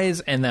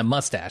eyes and that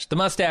mustache. The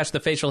mustache,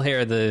 the facial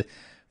hair, the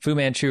Fu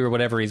Manchu or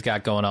whatever he's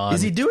got going on.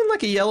 Is he doing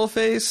like a yellow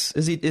face?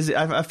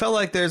 I felt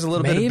like there's a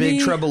little bit of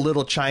Big Trouble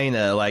Little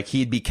China, like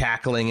he'd be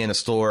cackling in a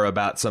store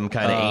about some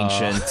kind of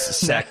ancient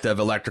sect of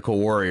electrical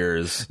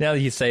warriors. Now that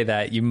you say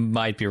that, you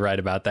might be right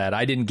about that.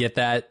 I didn't get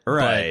that.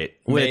 Right.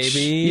 Which,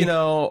 maybe. You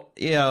know,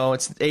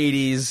 it's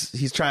 80s.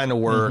 He's trying to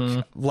work.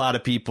 A lot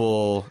of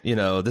people, you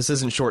know, this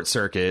isn't Short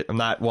Circuit. I'm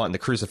not wanting to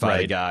crucify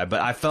the guy, but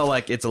I felt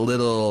like it's a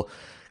little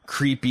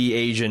creepy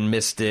Asian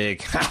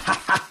mystic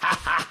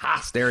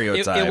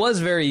stereotype. It was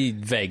very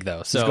vague,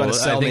 though. So he's going to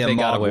sell I think me a they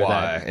got away with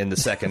Mogwai that in the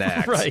second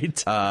act.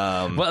 Right.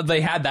 Well,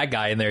 they had that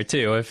guy in there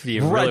too, if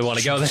you really want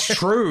to go there.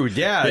 True.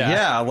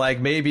 Yeah.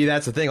 Like, maybe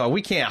that's the thing. Like,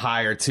 we can't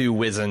hire two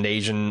wizened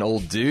Asian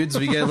old dudes.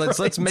 We get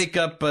let's make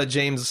up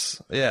James.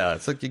 Yeah.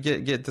 It's like,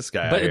 get this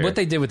guy. But what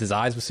they did with his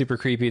eyes was super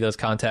creepy. Those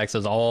contacts,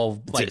 those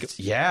all like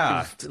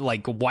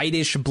like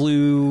whitish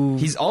blue.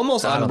 He's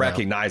almost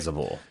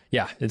unrecognizable.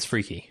 Yeah, it's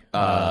freaky.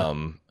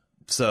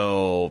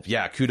 So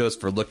yeah, kudos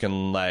for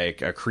looking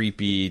like a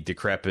creepy,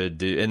 decrepit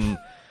dude. And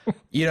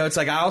you know, it's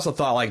like, I also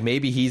thought, like,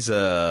 maybe he's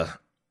a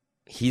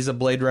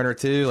Blade Runner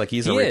too. Like,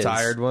 he's a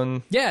retired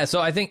one. Yeah. So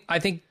I think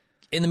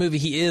in the movie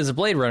he is a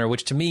Blade Runner,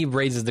 which to me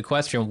raises the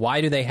question: why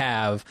do they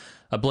have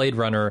a Blade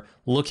Runner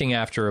looking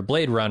after a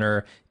Blade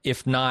Runner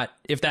if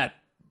that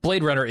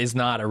Blade Runner is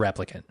not a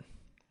replicant?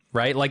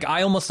 right? Like,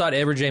 I almost thought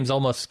Edward James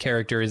Olmos'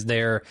 character is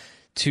there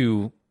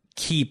to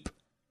keep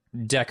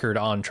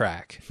Deckard on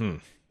track.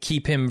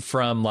 Keep him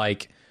from,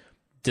 like,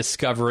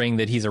 discovering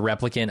that he's a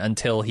replicant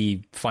until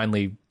he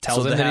finally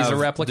tells him that he's a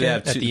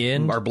replicant at the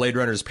end. Are Blade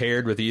Runners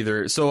paired with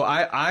either? So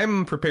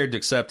I'm prepared to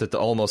accept that the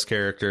Olmos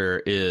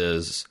character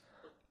is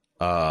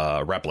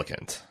a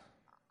replicant.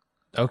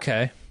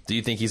 Okay. Do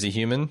you think he's a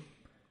human?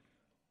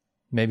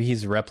 Maybe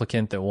he's a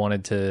replicant that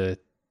wanted to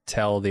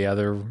tell the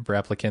other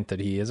replicant that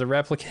he is a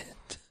replicant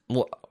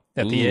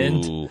at the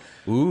end.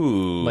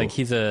 Ooh. Like,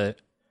 he's a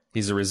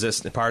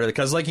resistant part of it.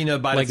 Because, like, you know,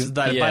 by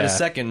the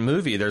second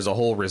movie, there's a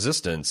whole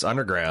resistance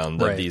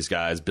underground of these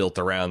guys built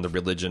around the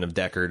religion of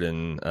Deckard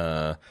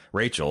and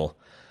Rachel.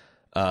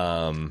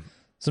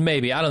 So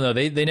maybe, I don't know.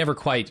 They never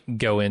quite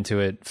go into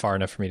it far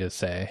enough for me to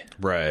say.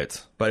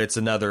 Right. But it's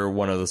another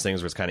one of those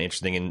things where it's kind of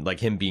interesting, and like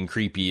him being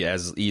creepy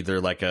as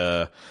either like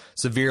a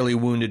severely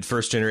wounded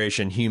first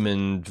generation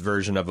human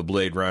version of a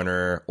Blade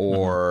Runner,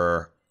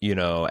 or, you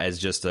know, as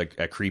just a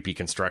creepy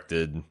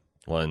constructed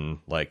one.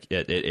 Like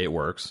it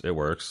works. It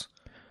works.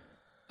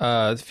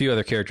 A few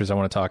other characters I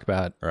want to talk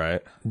about.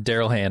 Right.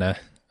 Daryl Hannah.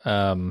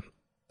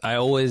 I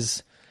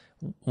always,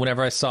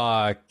 whenever I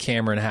saw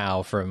Cameron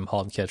Howe from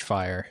 *Halt and Catch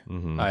Fire*,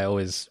 I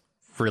always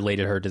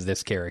related her to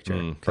this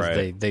character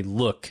because they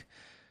look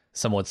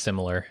somewhat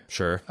similar.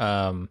 Sure.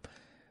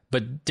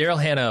 But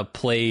Daryl Hannah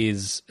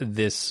plays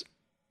this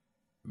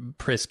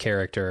Pris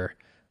character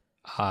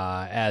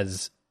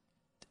as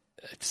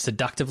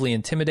seductively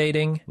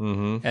intimidating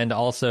and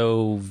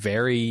also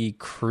very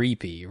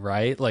creepy,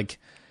 right? Like,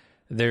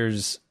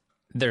 there's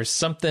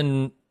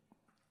something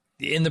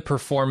in the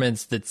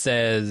performance that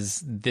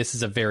says this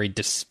is a very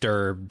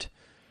disturbed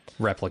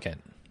replicant.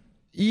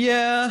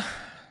 Yeah.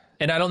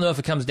 And I don't know if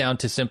it comes down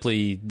to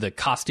simply the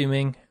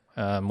costuming,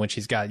 when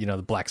she's got, you know,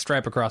 the black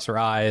stripe across her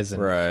eyes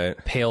and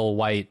pale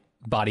white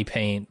body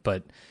paint.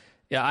 But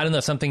yeah, I don't know.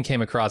 Something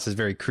came across as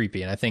very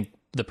creepy. And I think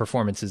the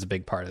performance is a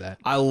big part of that.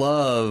 I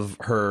love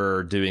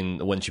her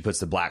doing when she puts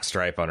the black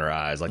stripe on her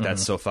eyes. Like,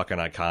 that's so fucking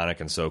iconic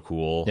and so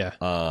cool. Yeah.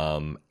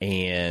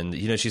 And,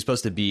 you know, she's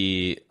supposed to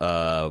be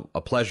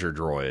a pleasure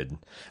droid.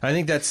 I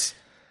think that's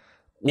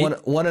one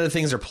of the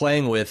things they're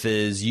playing with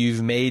is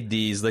you've made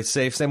these, let's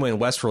say, same way in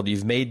Westworld,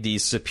 you've made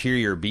these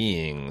superior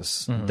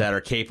beings that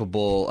are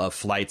capable of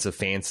flights of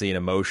fancy and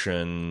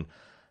emotion.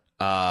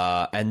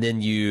 And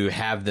then you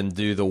have them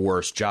do the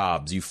worst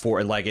jobs.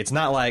 Like, it's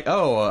not like,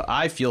 oh,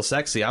 I feel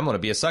sexy, I'm going to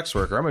be a sex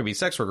worker, I'm going to be a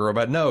sex worker.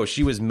 But no,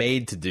 she was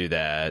made to do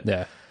that.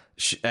 Yeah.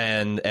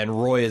 And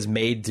Roy is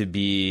made to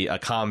be a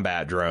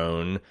combat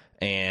drone,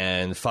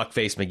 and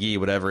Fuckface McGee,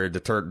 whatever,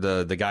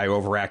 the guy who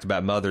overacted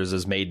about mothers,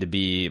 is made to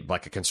be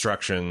like a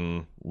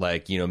construction,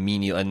 like, you know,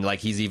 menial, and like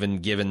he's even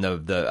given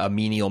a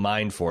menial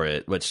mind for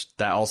it, which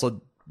that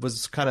also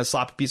was kind of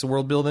sloppy piece of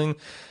world building.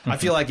 I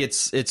feel like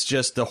it's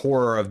just the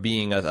horror of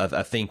being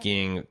a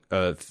thinking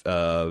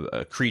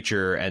a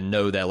creature and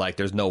know that, like,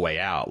 there's no way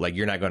out. Like,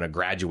 you're not going to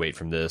graduate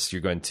from this.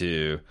 You're going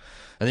to,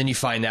 and then you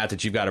find out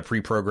that you've got a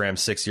pre-programmed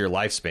 6-year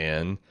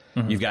lifespan.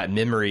 You've got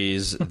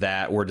memories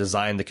that were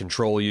designed to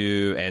control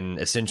you and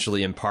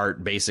essentially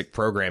impart basic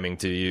programming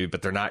to you,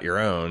 but they're not your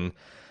own.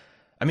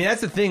 I mean, that's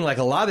the thing. Like,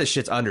 a lot of this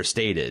shit's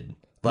understated.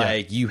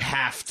 Like, you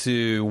have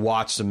to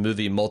watch the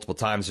movie multiple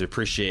times to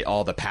appreciate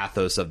all the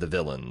pathos of the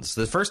villains.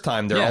 The first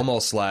time, they're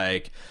almost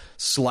like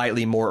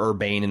slightly more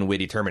urbane and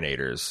witty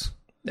Terminators.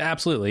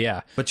 Absolutely,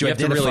 yeah. But you have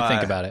to really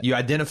think about it. You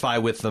identify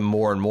with them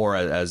more and more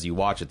as you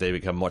watch it. They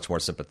become much more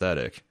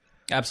sympathetic.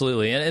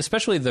 Absolutely, and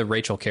especially the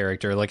Rachel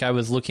character. Like, I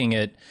was looking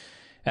at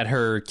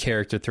her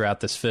character throughout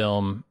this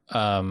film,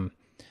 and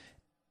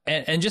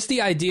just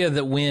the idea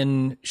that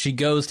when she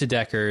goes to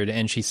Deckard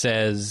and she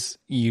says,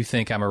 "You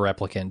think I'm a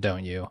replicant,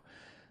 don't you?"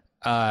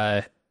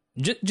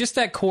 Just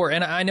that core,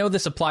 and I know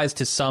this applies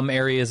to some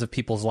areas of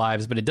people's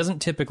lives, but it doesn't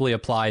typically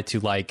apply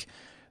to, like,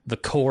 the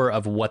core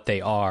of what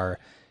they are.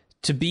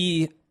 To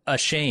be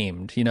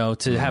ashamed, you know,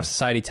 to have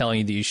society telling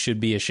you that you should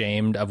be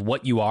ashamed of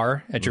what you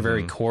are at your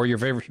very core, your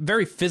very,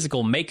 very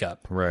physical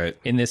makeup. Right.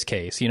 In this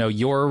case, you know,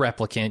 you're a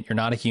replicant, you're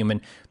not a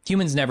human.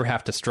 Humans never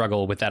have to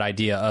struggle with that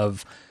idea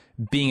of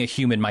being a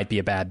human might be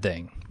a bad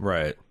thing.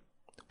 Right.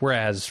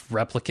 Whereas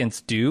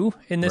replicants do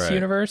in this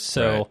universe.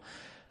 So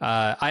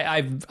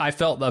I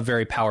felt a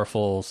very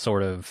powerful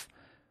sort of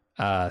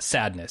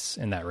sadness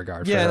in that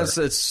regard. Yeah,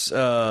 for her. it's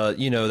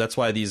you know, that's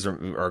why these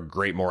are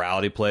great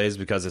morality plays,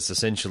 because it's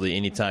essentially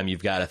anytime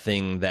you've got a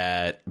thing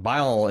that, by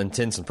all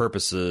intents and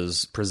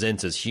purposes,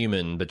 presents as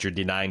human, but you're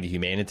denying the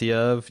humanity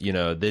of, you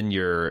know, then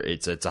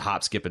it's a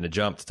hop, skip, and a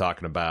jump to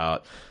talking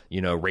about, you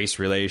know, race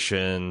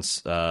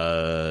relations, you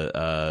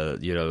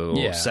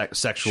know,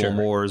 sexual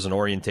mores and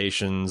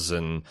orientations,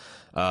 and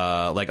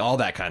like all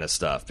that kind of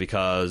stuff,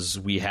 because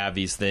we have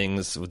these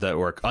things that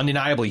were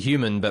undeniably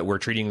human, but we're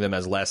treating them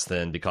as less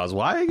than, because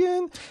why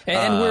again?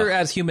 And we're,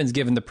 as humans,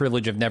 given the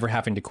privilege of never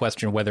having to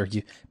question whether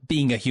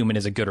being a human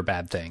is a good or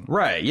bad thing.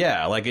 Right,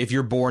 yeah. Like, if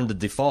you're born to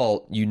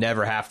default, you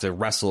never have to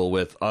wrestle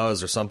with, oh, is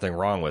there something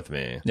wrong with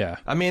me? Yeah.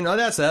 I mean,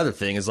 that's the other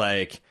thing, is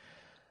like,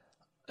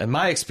 in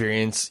my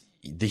experience,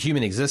 the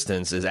human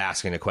existence is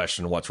asking the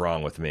question, what's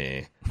wrong with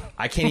me?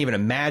 I can't even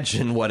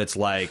imagine what it's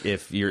like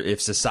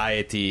if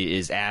society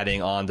is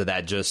adding on to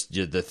that, just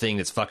the thing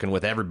that's fucking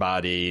with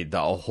everybody, the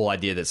whole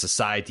idea that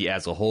society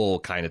as a whole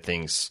kind of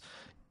thinks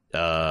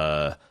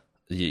you're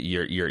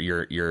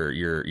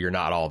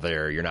not all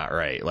there, you're not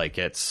right. Like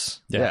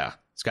it's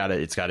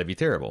gotta be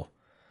terrible.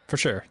 For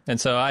sure.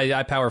 And so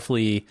I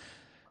powerfully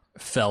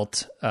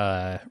felt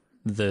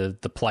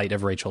the plight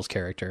of Rachel's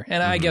character,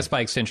 and I guess by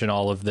extension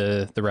all of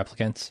the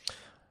replicants.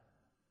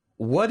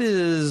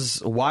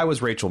 Why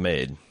was Rachel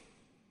made?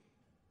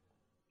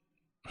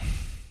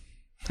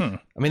 I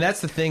mean,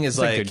 that's the thing, is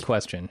That's like a good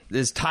question.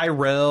 Is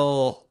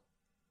Tyrell,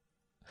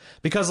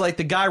 because like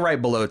the guy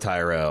right below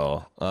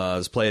Tyrell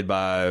is played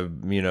by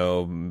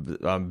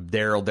Daryl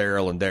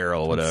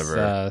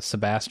whatever,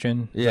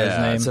 Sebastian. Is that his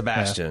name?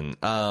 Sebastian.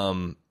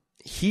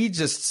 He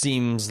just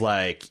seems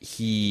like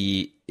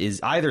he is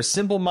either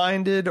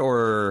simple-minded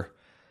or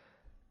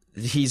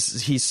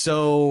he's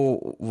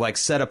so like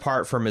set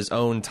apart from his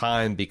own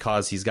time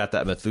because he's got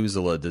that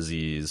Methuselah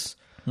disease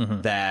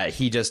that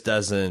he just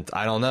doesn't,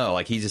 I don't know,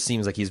 like he just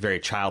seems like he's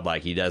very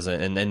childlike. He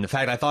doesn't, and in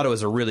fact, I thought it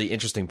was a really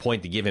interesting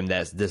point to give him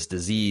this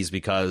disease,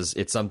 because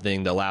it's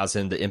something that allows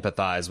him to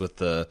empathize with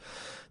the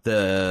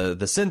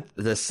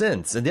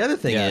synths. And the other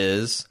thing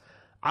is,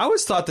 I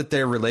always thought that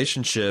their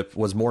relationship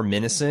was more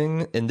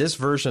menacing in this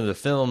version of the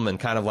film, and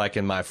kind of like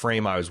in my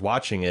frame I was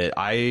watching it,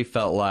 I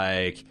felt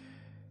like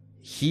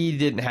he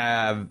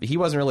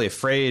wasn't really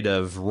afraid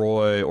of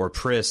Roy or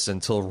Pris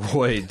until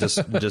Roy just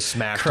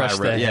smashed Crushed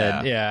Tyrell. the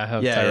head.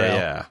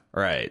 Yeah,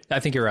 right. I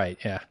think you're right.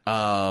 Yeah.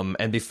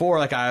 And before,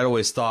 like, I had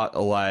always thought,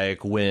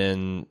 like,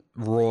 when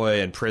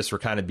Roy and Pris were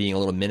kind of being a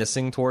little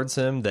menacing towards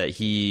him, that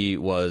he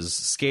was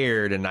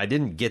scared, and I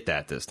didn't get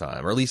that this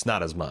time, or at least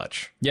not as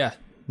much. Yeah.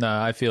 No,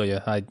 I feel you.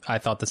 I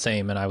thought the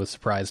same, and I was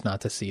surprised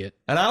not to see it.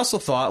 And I also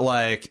thought,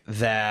 like,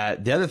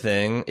 that the other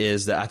thing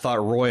is that I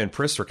thought Roy and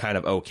Pris were kind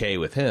of okay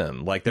with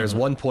him. Like, there's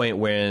one point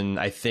when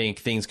I think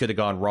things could have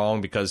gone wrong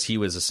because he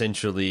was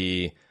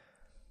essentially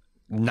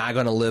not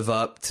going to live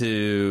up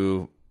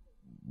to,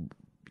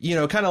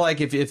 kind of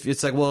like if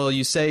it's like, well,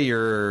 you say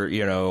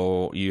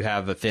you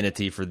have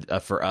affinity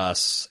for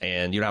us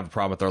and you don't have a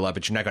problem with our love,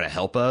 but you're not going to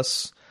help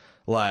us.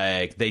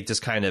 Like, they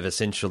just kind of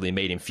essentially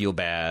made him feel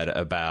bad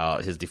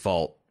about his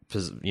default,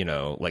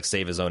 like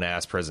save his own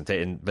ass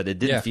presentation, but it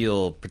didn't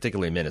feel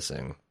particularly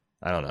menacing.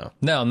 I don't know.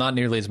 No, not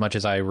nearly as much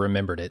as I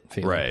remembered it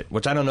feeling. Right.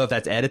 Which I don't know if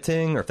that's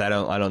editing, or if I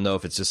don't know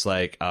if it's just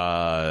like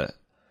I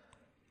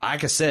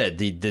said,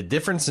 the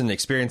difference in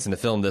experience in the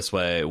film this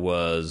way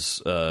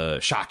was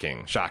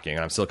shocking. And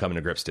I'm still coming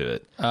to grips to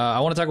it. I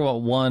want to talk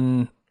about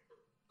one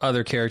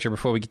other character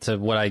before we get to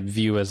what I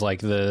view as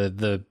like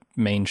the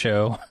main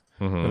show.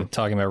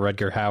 Talking about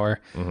Rutger Hauer.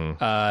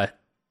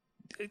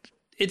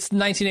 It's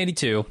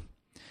 1982.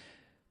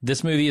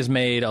 This movie is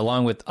made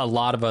along with a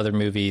lot of other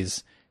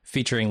movies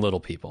featuring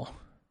little people.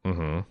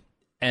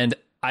 And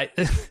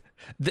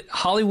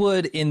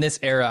Hollywood in this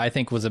era, I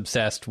think, was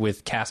obsessed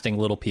with casting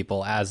little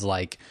people as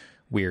like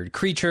weird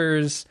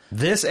creatures.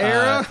 This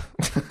era?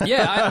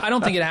 I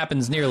don't think it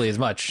happens nearly as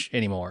much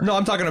anymore. No,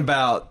 I'm talking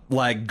about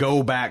like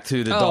go back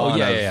to the dawn.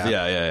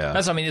 Yeah.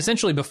 That's what I mean.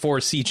 Essentially before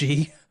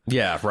CG.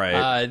 Yeah,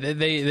 right.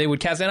 They would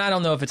cast, and I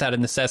don't know if it's out of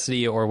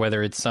necessity or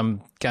whether it's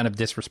some kind of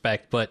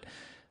disrespect, but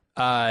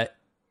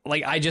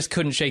like I just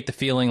couldn't shake the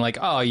feeling like,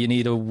 oh, you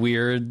need a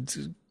weird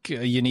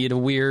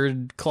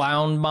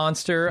clown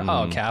monster.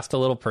 Oh, cast a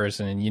little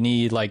person. And you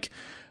need like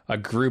a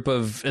group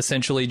of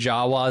essentially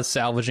Jawas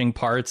salvaging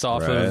parts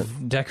off of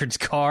Deckard's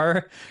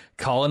car.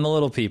 Call in the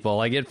little people.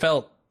 Like, it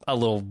felt a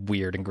little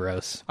weird and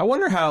gross. I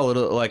wonder how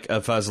little, like,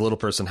 if I was a little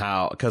person,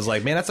 how, because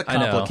like, man, that's a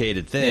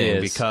complicated thing,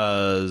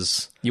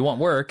 because you want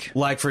work.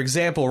 Like, for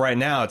example, right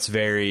now it's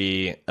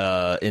very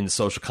in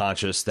social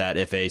conscious that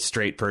if a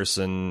straight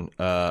person,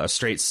 a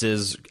straight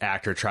cis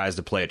actor tries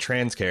to play a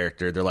trans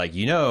character, they're like,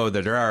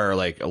 that there are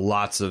like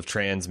lots of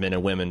trans men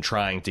and women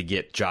trying to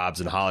get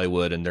jobs in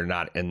Hollywood, and they're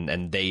not,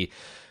 and they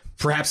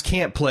perhaps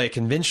can't play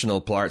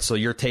conventional parts, so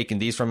you're taking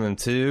these from them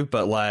too.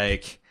 But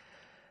like,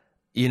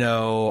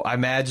 I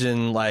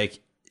imagine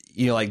like,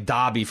 like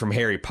Dobby from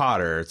Harry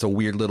Potter. It's a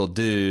weird little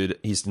dude.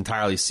 He's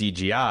entirely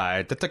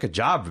CGI. That took a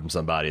job from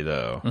somebody,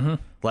 though.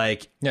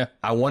 Like,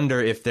 I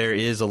wonder if there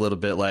is a little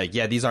bit like,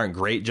 these aren't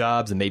great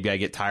jobs, and maybe I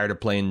get tired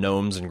of playing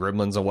gnomes and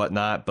gremlins and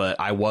whatnot, but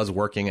I was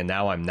working and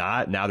now I'm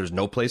not. Now there's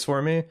no place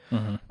for me.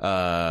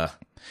 No,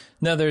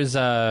 there's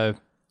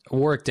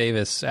Warwick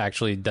Davis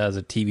actually does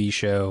a TV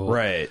show.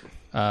 Right.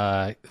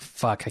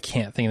 Fuck, I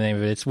can't think of the name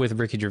of it. It's with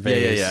Ricky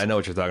Gervais. Yeah. I know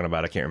what you're talking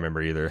about. I can't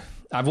remember either.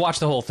 I've watched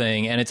the whole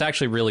thing, and it's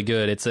actually really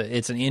good. It's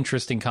an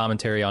interesting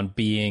commentary on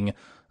being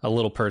a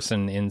little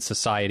person in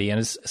society,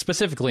 and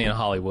specifically in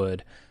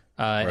Hollywood,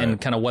 and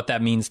kind of what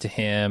that means to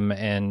him,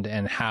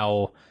 and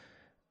how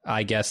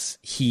I guess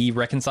he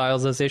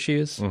reconciles those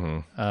issues.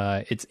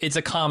 It's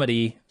a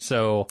comedy,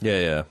 so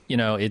it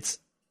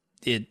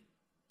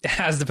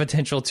has the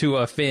potential to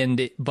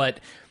offend,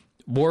 but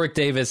Warwick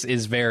Davis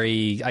is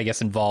very, I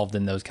guess, involved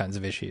in those kinds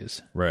of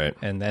issues, right?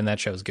 And that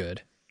show's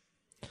good.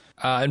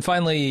 And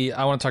finally,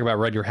 I want to talk about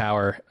Rutger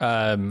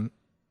Hauer.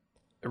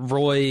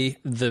 Roy,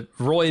 the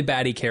Roy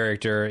baddie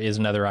character, is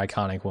another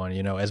iconic one.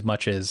 You know, as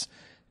much as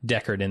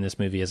Deckard in this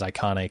movie is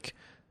iconic,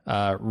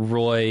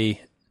 Rutger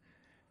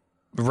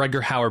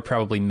Hauer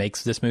probably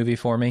makes this movie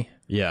for me.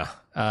 Yeah.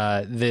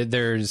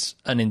 There's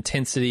an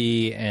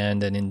intensity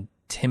and an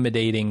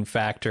intimidating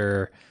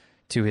factor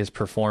to his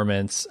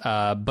performance,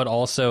 but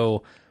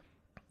also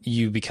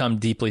you become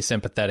deeply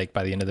sympathetic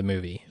by the end of the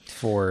movie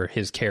for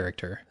his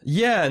character.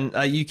 Yeah,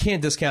 and you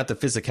can't discount the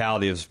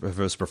physicality of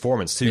his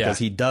performance too, because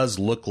he does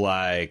look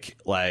like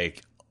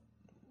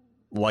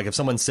if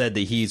someone said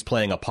that he's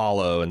playing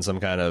Apollo in some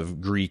kind of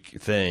Greek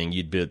thing,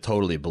 you'd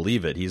totally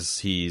believe it.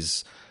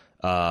 He's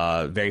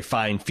very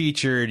fine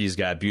featured. He's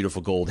got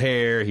beautiful gold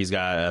hair. He's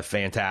got a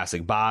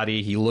fantastic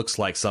body. He looks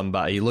like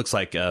somebody. He looks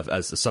like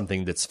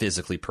something that's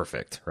physically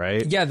perfect,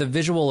 right? Yeah, the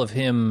visual of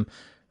him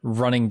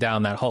running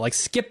down that hall, like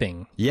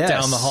skipping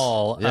down the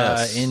hall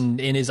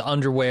in his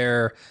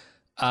underwear,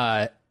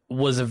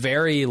 was a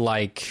very,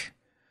 like,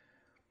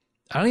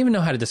 I don't even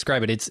know how to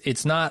describe it.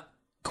 It's not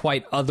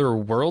quite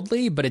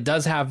otherworldly, but it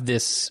does have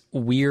this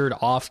weird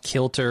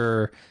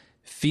off-kilter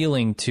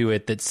feeling to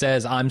it that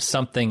says I'm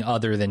something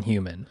other than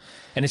human.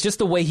 And it's just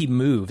the way he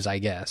moves, I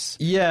guess.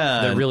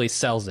 Yeah. That really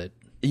sells it.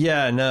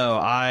 Yeah, no,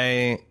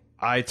 I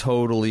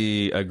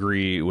totally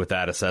agree with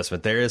that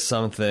assessment. There is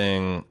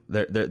something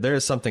there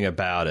is something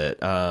about it.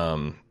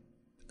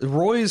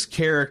 Roy's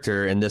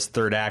character in this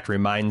third act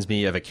reminds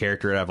me of a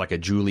character of like a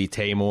Julie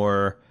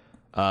Taymor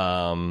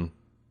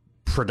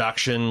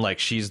production. Like,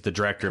 she's the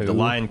director of The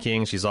Lion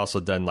King. She's also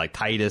done like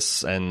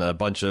Titus and a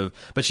bunch of,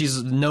 but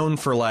she's known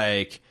for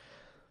like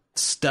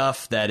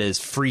stuff that is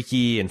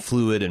freaky and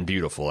fluid and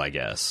beautiful, I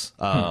guess,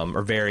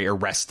 or very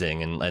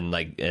arresting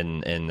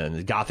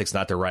and gothic's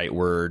not the right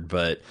word,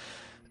 but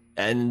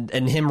and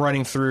him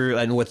running through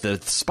and with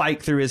the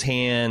spike through his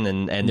hand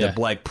and the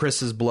like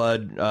Pris's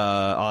blood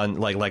on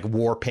like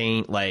war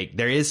paint, like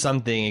there is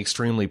something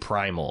extremely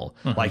primal.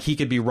 Like he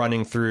could be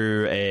running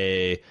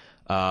through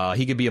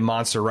he could be a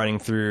monster running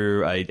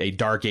through a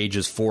Dark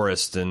Ages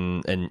forest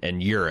in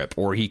Europe,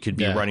 or he could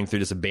be running through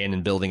this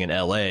abandoned building in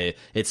LA.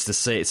 It's the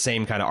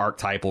same kind of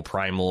archetypal,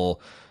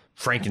 primal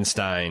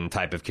Frankenstein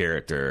type of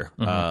character.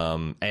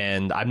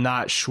 And I'm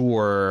not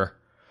sure,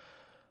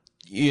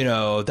 you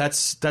know,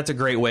 that's a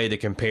great way to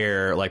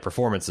compare like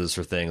performances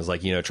for things,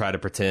 like, you know, try to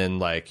pretend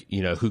like,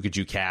 you know, who could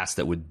you cast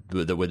that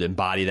would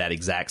embody that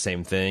exact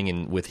same thing.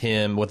 And with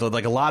him, with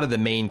like a lot of the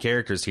main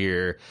characters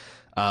here,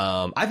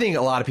 I think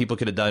a lot of people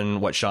could have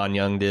done what Sean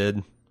Young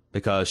did,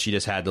 because she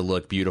just had to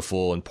look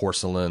beautiful and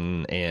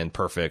porcelain and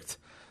perfect.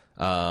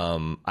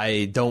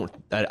 I don't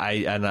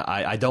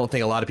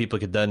think a lot of people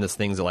could have done these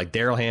things that like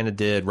Daryl Hannah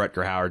did,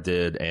 Rutger Hauer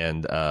did,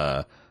 and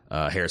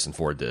Harrison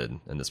Ford did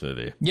in this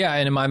movie. Yeah,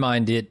 and in my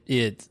mind,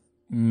 it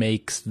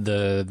makes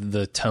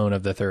the tone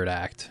of the third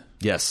act.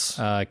 Yes,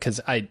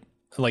 because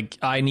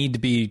I need to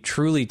be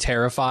truly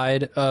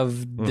terrified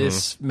of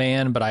this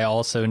man, but I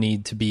also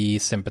need to be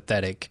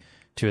sympathetic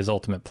to his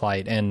ultimate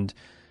plight. And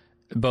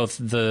both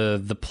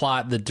the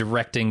plot, the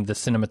directing, the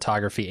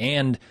cinematography,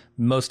 and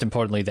most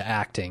importantly, the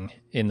acting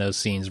in those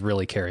scenes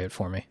really carry it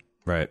for me.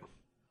 Right.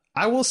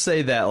 I will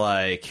say that,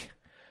 like,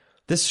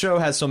 this show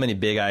has so many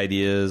big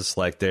ideas.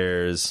 Like,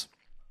 there's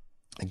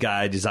a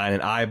guy designing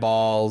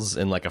eyeballs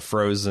in like a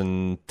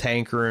frozen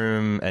tank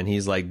room, and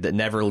he's like that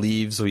never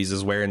leaves, so he's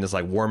just wearing this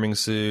like warming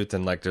suit.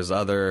 And like there's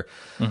other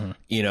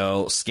you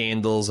know,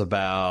 scandals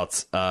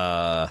about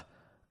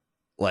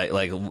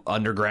like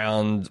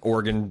underground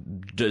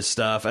organ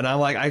stuff. And I'm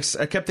like, I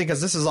kept thinking,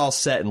 because this is all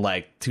set in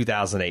like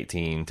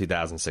 2018,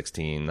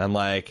 2016. I'm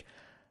like,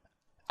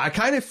 I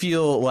kind of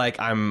feel like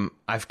I'm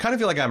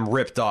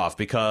ripped off,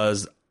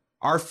 because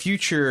our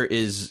future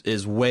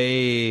is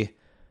way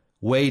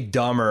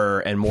dumber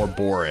and more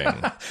boring.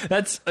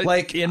 That's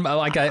like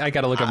I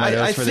got to look at my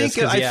notes for this.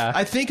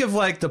 I think of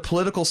like the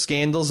political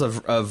scandals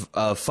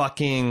of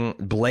fucking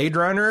Blade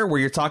Runner, where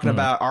you're talking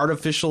about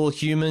artificial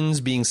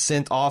humans being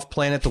sent off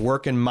planet to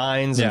work in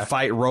mines and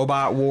fight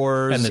robot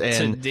wars,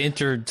 and the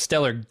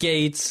interstellar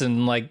gates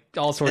and like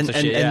all sorts of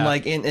shit, and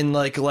like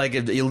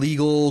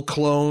illegal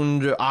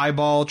cloned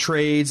eyeball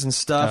trades and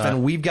stuff.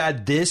 And we've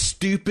got this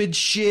stupid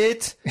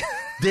shit.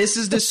 This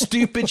is the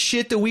stupid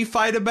shit that we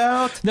fight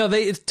about. No,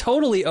 they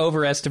totally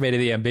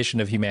overestimated the ambition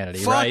of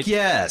humanity, right? Fuck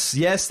yes.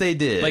 Yes, they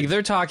did. Like,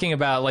 they're talking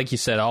about, like you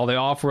said, all the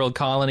off-world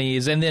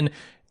colonies, and then,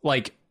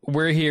 like,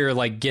 we're here,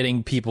 like,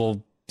 getting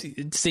people,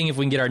 seeing if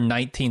we can get our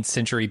 19th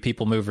century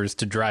people movers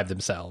to drive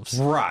themselves.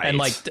 Right. And,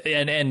 like,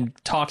 and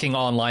talking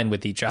online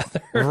with each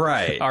other.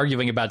 Right.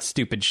 Arguing about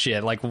stupid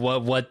shit. Like,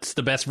 what's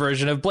the best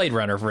version of Blade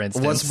Runner, for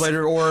instance? What's Blade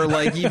Runner? Or,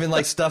 like, even,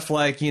 like, stuff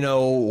like, you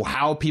know,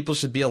 how people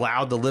should be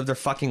allowed to live their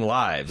fucking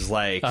lives.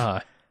 Like,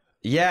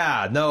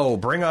 yeah, no,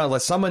 bring on,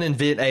 let someone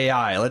invent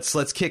AI.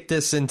 Let's kick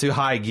this into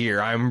high gear.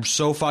 I'm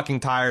so fucking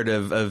tired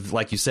of,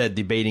 like you said,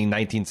 debating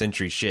 19th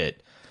century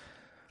shit.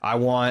 I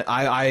want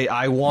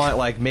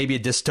like maybe a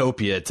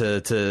dystopia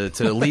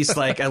to at least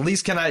like, at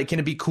least can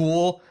it be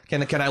cool?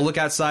 Can I look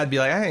outside and be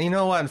like, hey, you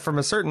know what, from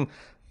a certain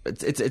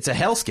it's a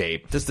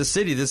hellscape. The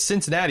city, this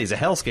Cincinnati is a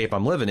hellscape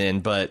I'm living in,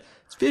 but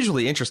it's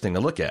visually interesting to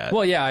look at.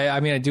 Well, yeah, I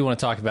mean, I do want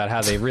to talk about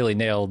how they really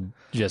nailed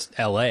just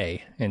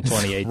L.A. in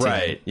 2018.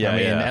 Right, yeah, I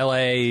mean, yeah.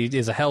 L.A.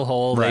 is a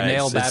hellhole. They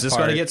nailed that part. It's just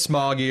going to get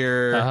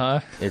smoggier. Uh-huh.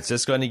 It's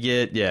just going to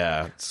get,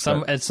 At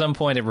some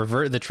point,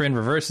 the trend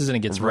reverses and it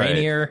gets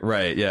rainier.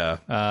 Right, yeah.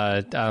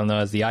 I don't know,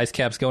 as the ice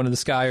caps go into the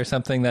sky or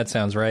something. That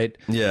sounds right.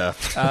 Yeah.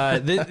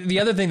 The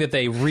other thing that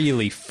they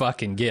really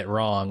fucking get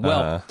wrong,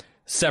 well,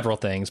 several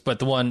things,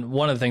 but one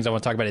of the things I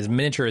want to talk about is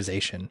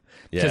miniaturization,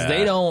 because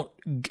they don't,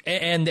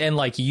 and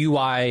like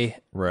UI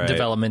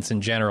developments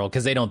in general,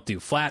 because they don't do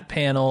flat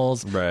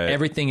panels. Right.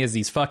 Everything is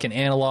these fucking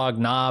analog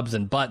knobs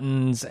and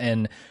buttons,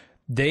 and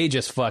they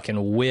just fucking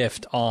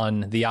whiffed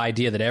on the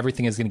idea that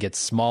everything is going to get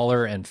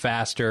smaller and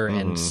faster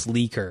and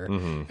sleeker,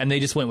 and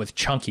they just went with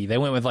chunky. They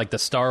went with like the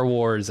Star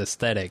Wars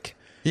aesthetic.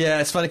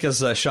 Yeah, it's funny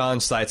because Sean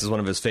cites as one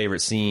of his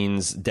favorite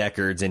scenes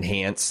Deckard's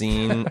enhanced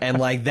scene, and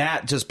like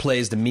that just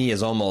plays to me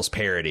as almost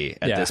parody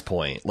at this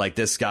point. Like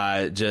this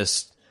guy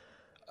just,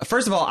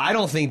 first of all, I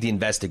don't think the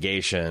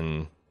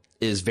investigation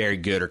is very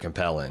good or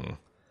compelling.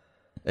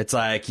 It's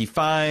like he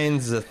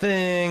finds a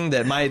thing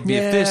that might be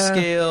a fish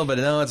scale, but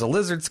no, it's a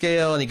lizard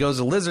scale, and he goes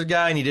to the lizard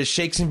guy and he just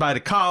shakes him by the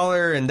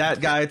collar, and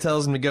that guy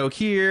tells him to go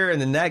here,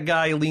 and then that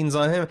guy leans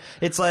on him.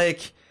 It's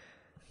like,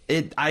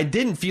 I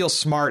didn't feel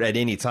smart at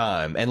any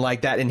time, and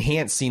like that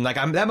enhanced scene, like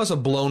that must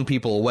have blown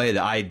people away.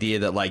 The idea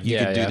that like you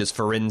could do this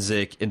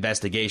forensic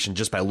investigation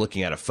just by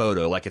looking at a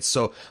photo, like it's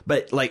so.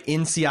 But like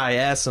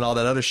NCIS and all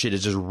that other shit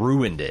has just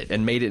ruined it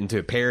and made it into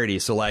a parody.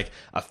 So like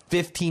a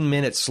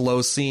 15-minute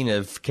slow scene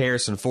of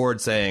Harrison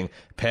Ford saying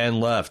 "Pan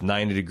left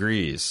 90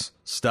 degrees,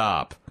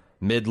 stop,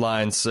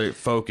 midline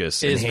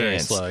focus, It is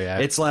enhance." very slow, yeah.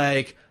 It's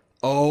like,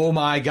 oh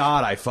my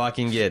god, I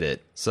fucking get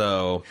it.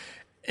 So.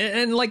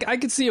 And like, I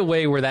could see a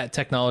way where that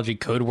technology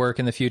could work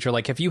in the future.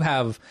 Like, if you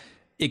have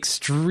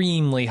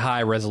extremely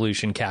high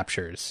resolution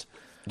captures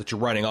that you're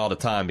running all the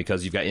time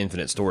because you've got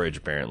infinite storage,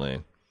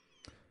 apparently.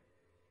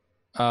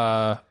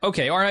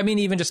 Okay, or I mean,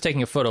 even just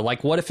taking a photo.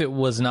 Like, what if it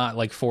was not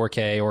like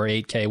 4K or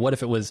 8K? What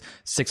if it was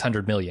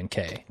 600 million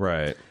K?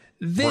 Right.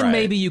 Then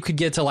maybe you could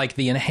get to like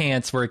the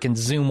enhance where it can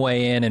zoom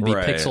way in and be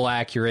pixel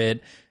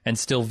accurate and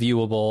still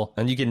viewable.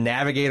 And you can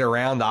navigate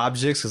around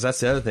objects, because that's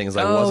the other thing. Is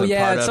I wasn't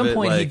part of it. At some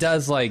point he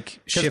does like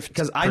shift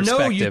because I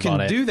know you on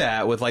can it. do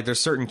that with like there's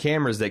certain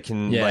cameras that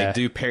can like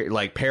do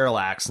like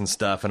parallax and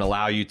stuff and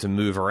allow you to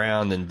move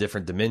around in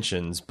different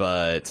dimensions,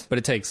 but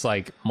it takes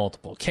like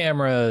multiple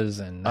cameras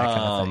and that kind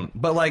of thing.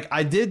 But like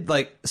I did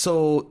like,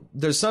 so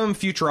there's some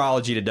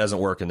futurology that doesn't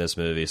work in this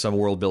movie, some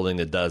world building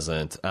that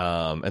doesn't,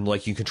 and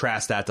like you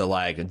contrast that to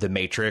like The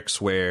Matrix,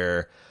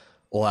 where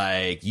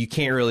like you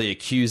can't really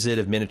accuse it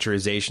of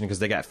miniaturization because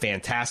they got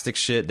fantastic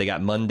shit, they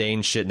got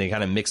mundane shit, and they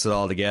kind of mix it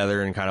all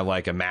together in kind of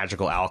like a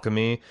magical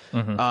alchemy.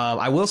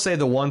 I will say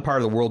the one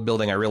part of the world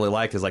building I really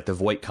liked is like the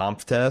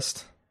Voight-Kampff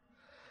test.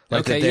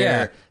 Like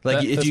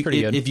like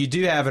if you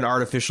do have an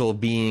artificial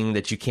being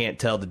that you can't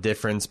tell the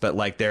difference, but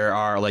like there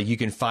are like you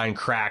can find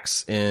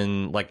cracks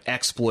in like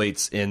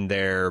exploits in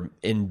their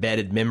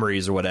embedded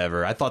memories or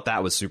whatever. I thought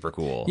that was super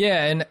cool.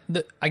 Yeah,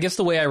 and I guess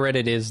the way I read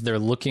it is they're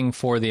looking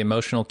for the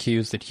emotional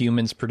cues that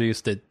humans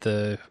produce that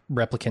the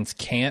replicants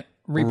can't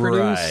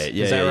reproduce. Right.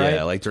 Yeah, is that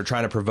right? Like they're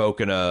trying to provoke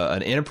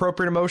an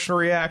inappropriate emotional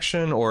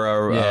reaction or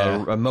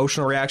a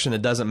emotional reaction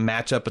that doesn't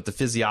match up with the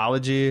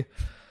physiology.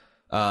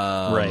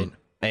 Right.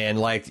 And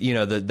like, you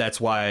know, that's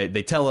why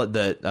they tell it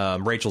that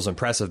Rachel's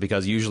impressive,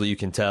 because usually you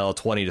can tell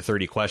 20 to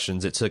 30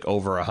 questions. It took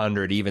over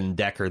 100. Even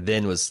Deckard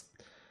then was,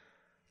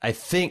 I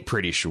think,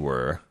 pretty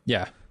sure.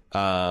 Yeah.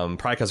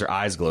 Probably because her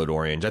eyes glowed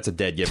orange. That's a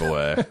dead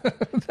giveaway.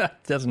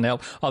 That doesn't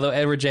help. Although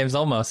Edward James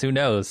Olmos, who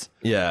knows?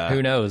 Yeah.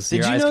 Who knows?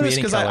 Did you know this?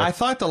 Because I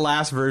thought the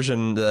last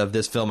version of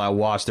this film I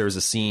watched, there was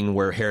a scene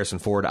where Harrison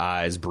Ford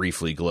eyes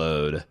briefly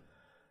glowed.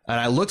 And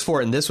I looked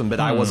for it in this one, but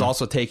I was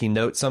also taking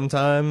notes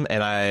sometime,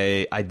 and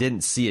I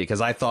didn't see it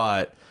because I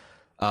thought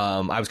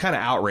I was kind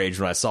of outraged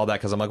when I saw that,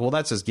 because I'm like, well,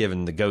 that's just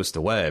giving the ghost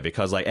away,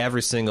 because like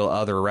every single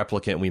other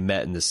replicant we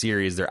met in the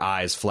series, their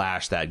eyes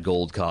flash that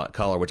gold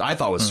color, which I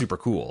thought was super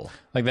cool.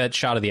 Like that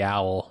shot of the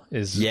owl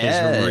is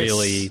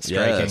really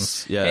striking.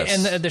 Yes.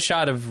 And the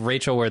shot of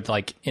Rachel where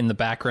like in the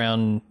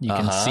background you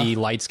can see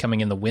lights coming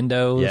in the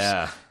windows.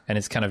 Yeah. And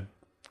it's kind of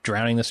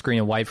drowning the screen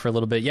in white for a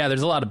little bit. Yeah,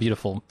 there's a lot of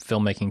beautiful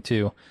filmmaking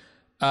too.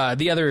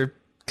 The other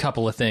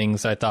couple of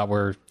things I thought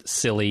were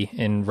silly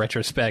in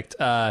retrospect,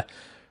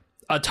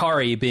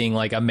 Atari being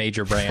like a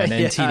major brand,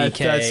 and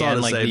TDK,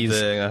 and like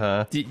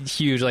these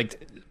huge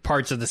like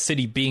parts of the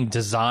city being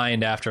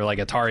designed after like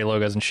Atari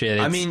logos and shit.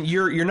 I mean,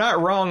 you're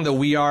not wrong though.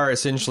 We are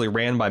essentially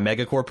ran by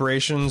mega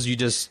corporations. You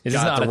just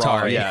got the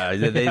Atari. Wrong, yeah,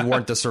 they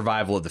weren't the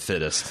survival of the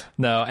fittest.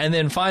 No, and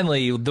then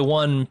finally, the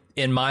one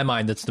in my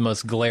mind that's the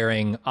most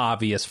glaring,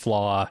 obvious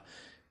flaw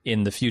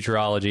in the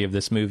futurology of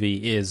this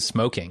movie is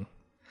smoking.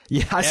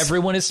 Yes.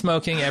 Everyone is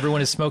smoking.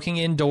 Everyone is smoking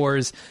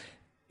indoors.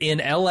 In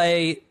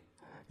LA,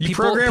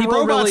 program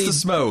robots to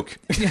smoke.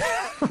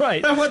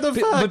 Right. What the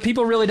fuck? But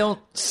people really don't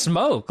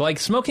smoke. Like,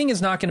 smoking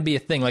is not going to be a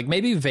thing. Like,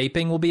 maybe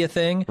vaping will be a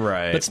thing.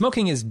 Right. But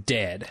smoking is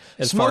dead,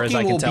 as far as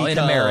I can tell, in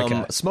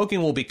America.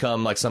 Smoking will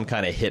become like some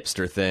kind of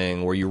hipster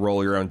thing where you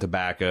roll your own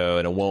tobacco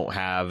and it won't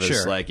have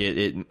as like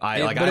it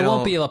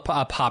won't be a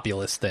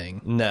populist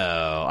thing.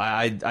 No,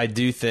 I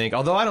do think,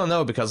 although I don't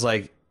know, because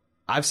like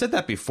I've said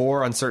that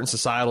before on certain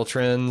societal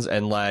trends,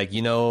 and like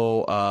you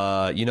know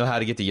how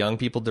to get the young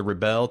people to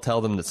rebel.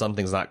 Tell them that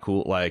something's not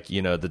cool. Like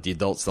that the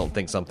adults don't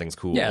think something's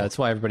cool. Yeah, that's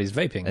why everybody's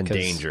vaping and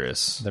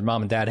dangerous. Their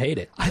mom and dad hate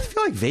it. I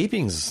feel like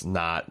vaping's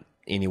not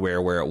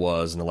anywhere where it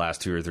was in the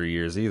last 2 or 3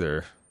 years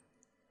either.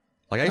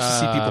 Like I used to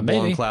see people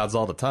blowing clouds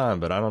all the time,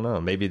 but I don't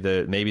know. Maybe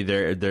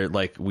they're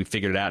like we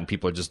figured it out, and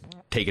people are just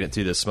taking it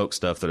to the smoke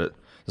stuff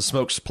the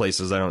smoke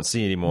places I don't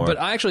see anymore. But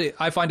I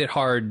find it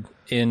hard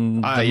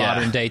in the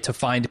modern day to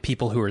find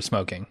people who are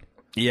smoking.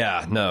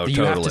 Yeah, no,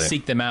 you have to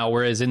seek them out,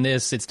 whereas in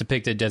this, it's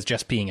depicted as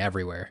just being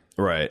everywhere.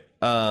 Right.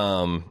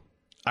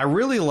 I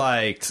really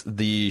liked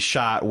the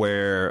shot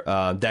where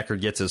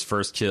Deckard gets his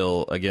first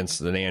kill against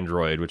an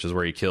android, which is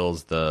where he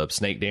kills the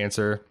snake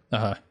dancer.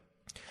 Uh-huh.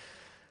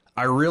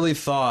 I really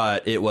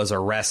thought it was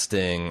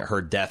arresting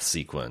her death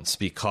sequence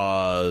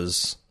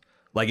because...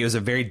 like, it was a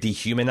very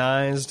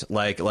dehumanized, a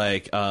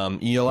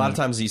lot of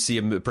times you see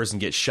a person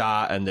get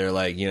shot and they're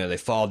like, they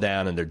fall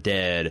down and they're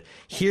dead.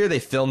 Here they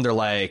filmed her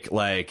like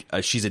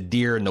she's a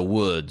deer in the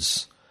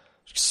woods,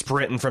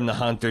 sprinting from the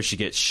hunter. She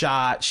gets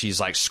shot.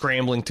 She's like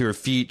scrambling to her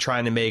feet,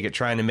 trying to make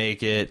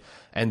it.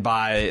 And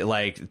by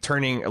like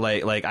turning,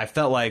 I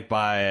felt like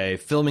by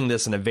filming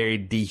this in a very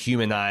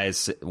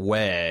dehumanized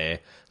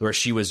way, where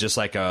she was just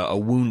like a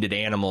wounded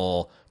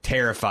animal,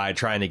 terrified,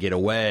 trying to get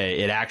away,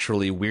 it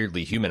actually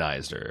weirdly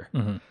humanized her.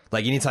 Mm-hmm.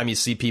 Like anytime you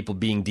see people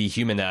being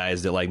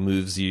dehumanized, it like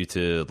moves you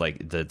to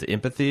like the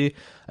empathy.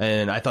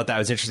 And I thought that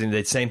was interesting.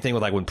 The same thing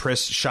with like when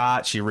Pris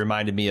shot, she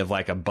reminded me of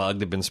like a bug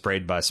that had been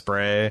sprayed by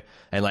spray,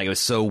 and like it was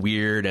so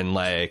weird, and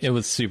like it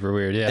was super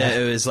weird. Yeah,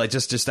 it was like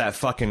just that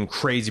fucking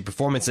crazy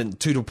performance, and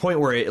to the point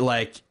where it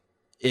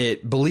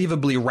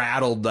believably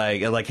rattled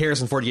like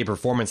Harrison Ford gave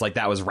performance like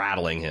that was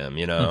rattling him,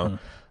 Mm-hmm.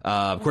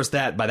 Of course,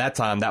 by that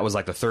time, that was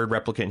like the third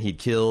replicant he'd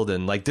killed.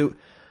 And like, do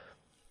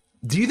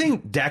you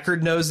think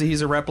Deckard knows that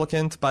he's a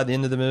replicant by the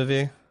end of the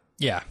movie?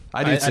 Yeah,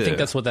 I do too. I think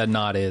that's what that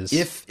nod is.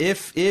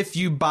 If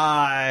you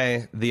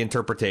buy the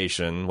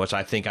interpretation, which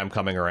I think I'm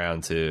coming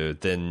around to,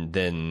 then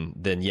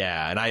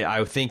yeah. And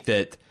I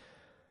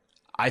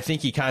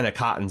think he kind of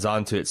cottons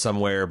onto it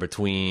somewhere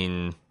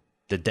between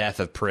the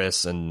death of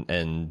Pris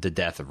and the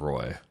death of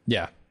Roy.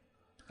 Yeah,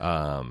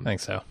 I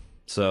think so.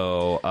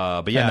 So,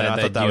 but yeah, I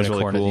thought that was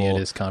really cool. At the end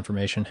is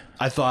confirmation.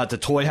 I thought the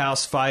toy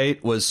house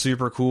fight was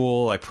super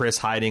cool, like Pris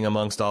hiding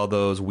amongst all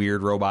those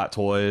weird robot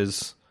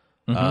toys,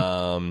 and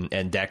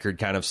Deckard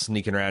kind of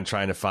sneaking around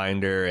trying to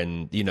find her.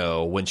 And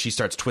when she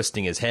starts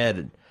twisting his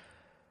head,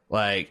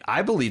 like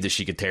I believe that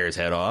she could tear his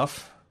head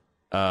off.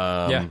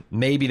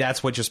 Maybe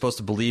that's what you're supposed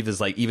to believe is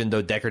like, even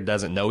though Deckard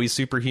doesn't know he's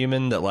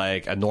superhuman, that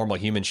like a normal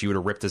human, she would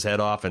have ripped his head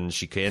off, and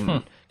she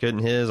couldn't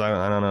his.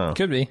 I don't know.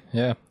 Could be,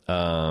 yeah.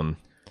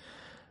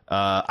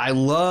 I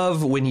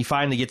love when he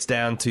finally gets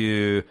down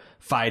to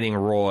fighting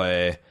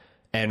Roy,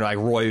 and like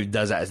Roy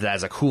does that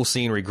as a cool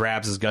scene where he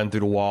grabs his gun through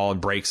the wall and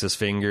breaks his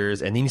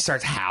fingers, and then he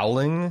starts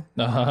howling.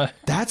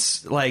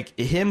 That's like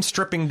him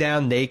stripping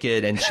down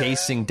naked and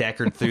chasing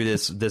Deckard through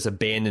this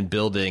abandoned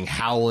building,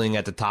 howling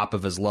at the top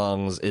of his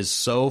lungs, is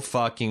so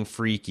fucking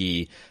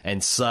freaky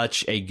and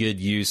such a good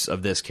use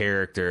of this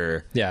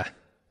character. Yeah.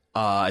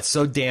 It's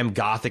so damn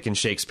gothic and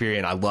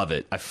Shakespearean. I love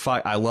it.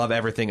 I love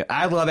everything.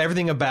 I love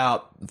everything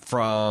about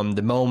from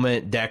the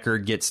moment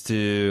Deckard gets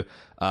to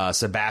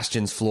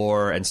Sebastian's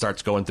floor and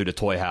starts going through the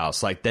toy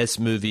house. Like, this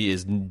movie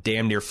is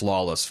damn near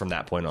flawless from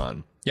that point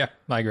on. Yeah,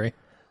 I agree.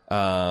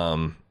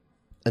 And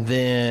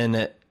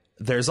then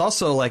there's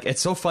also like,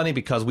 it's so funny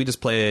because we just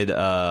played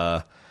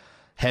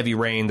Heavy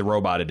Rain, the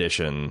Robot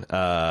Edition.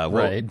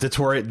 Right.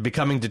 Detroit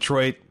becoming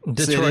Detroit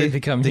City.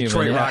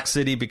 Detroit Rock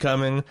City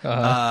becoming.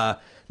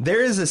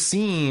 There is a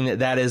scene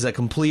that is a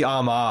complete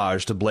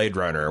homage to Blade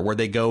Runner where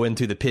they go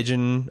into the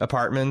pigeon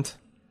apartment.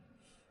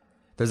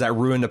 There's that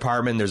ruined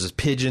apartment. There's just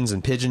pigeons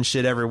and pigeon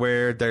shit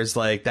everywhere. There's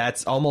like,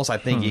 that's almost, I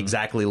think,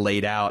 exactly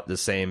laid out the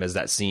same as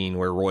that scene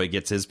where Roy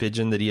gets his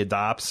pigeon that he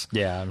adopts.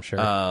 Yeah, I'm sure.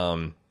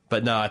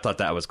 But no, I thought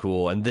that was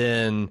cool. And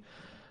then,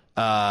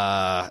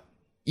 what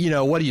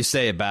do you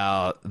say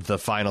about the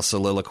final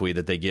soliloquy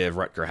that they give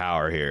Rutger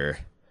Hauer here?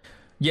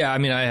 Yeah, I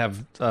mean, I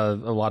have a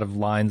lot of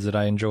lines that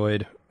I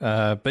enjoyed.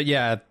 But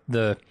yeah,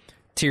 the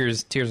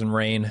Tears and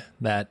Rain,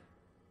 that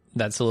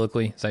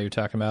soliloquy, is that what you're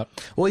talking about?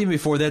 Well, even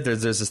before that,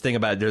 there's this thing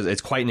about it's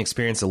quite an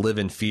experience to live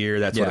in fear.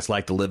 That's what it's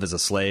like to live as a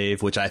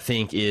slave, which I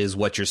think is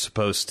what you're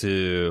supposed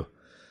to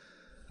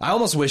I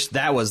almost wish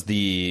that was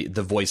the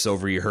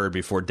voiceover you heard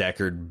before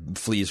Deckard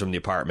flees from the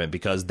apartment,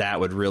 because that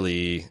would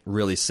really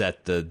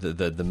set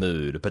the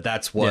mood. But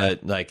that's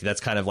what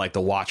that's kind of like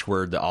the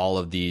watchword that all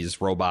of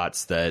these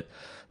robots that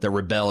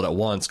rebelled at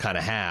once kind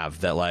of have,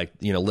 that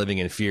living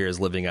in fear is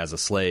living as a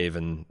slave,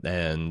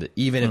 and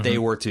even if they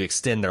were to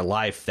extend their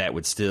life, that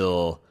would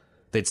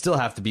they'd still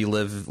have to be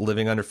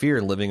living under fear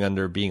and living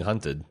under being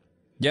hunted.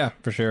 Yeah,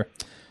 for sure.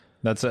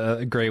 That's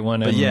a great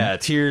one. But yeah,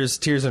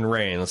 Tears and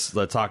Rain. Let's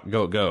talk.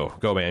 Go,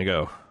 man,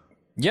 go.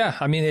 Yeah,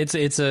 I mean,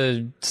 it's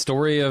a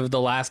story of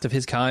the last of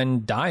his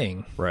kind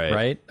dying.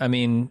 Right. I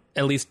mean,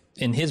 at least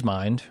in his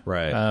mind.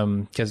 Right.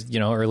 Because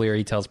earlier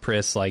he tells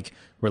Pris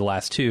we're the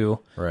last two.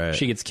 Right.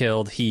 She gets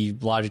killed. He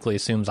logically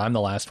assumes I'm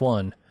the last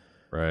one.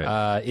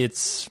 Right.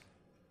 It's.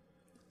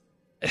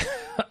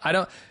 I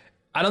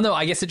don't know.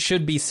 I guess it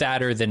should be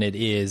sadder than it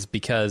is,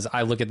 because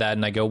I look at that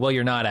and I go, well,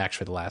 you're not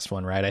actually the last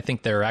one, right? I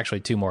think there are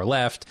actually two more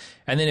left.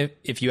 And then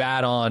if you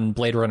add on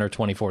Blade Runner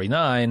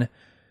 2049,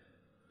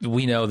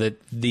 we know that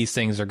these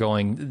things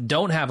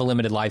don't have a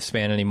limited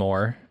lifespan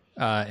anymore,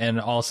 and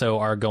also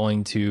are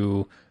going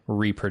to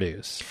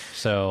reproduce.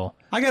 So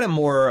I got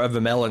more of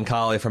a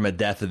melancholy from a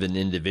death of an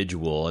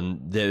individual,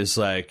 and there's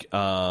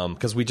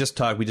because we just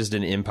did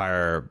an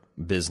Empire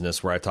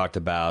Business where I talked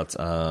about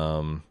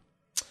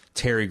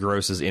Terry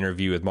Gross's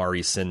interview with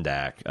Maurice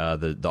Sendak,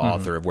 the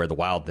author of Where the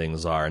Wild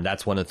Things Are. And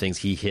that's one of the things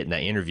he hit in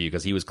that interview,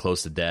 because he was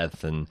close to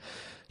death and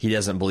he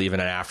doesn't believe in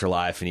an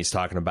afterlife. And he's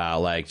talking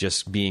about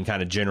just being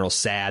kind of general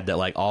sad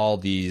that all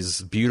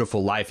these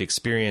beautiful life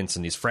experience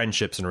and these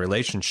friendships and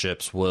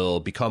relationships will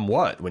become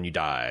what when you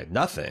die?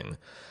 Nothing.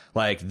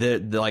 Like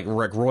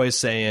Roy's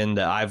saying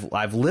that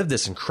I've lived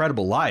this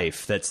incredible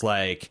life that's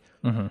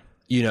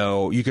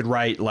you could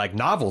write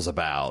novels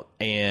about,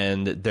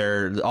 and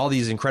there are all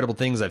these incredible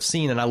things I've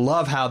seen, and I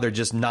love how they're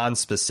just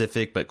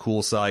non-specific but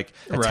cool. So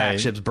attack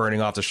ships burning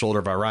off the shoulder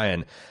of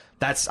Orion.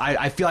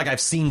 I feel like I've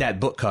seen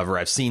that book cover,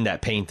 I've seen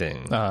that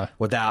painting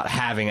without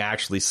having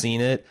actually seen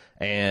it,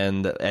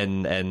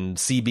 and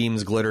sea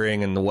beams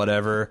glittering and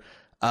whatever.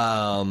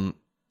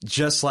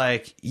 These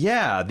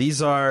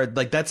are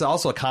that's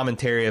also a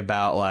commentary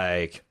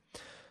about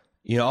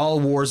all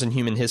wars in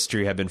human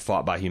history have been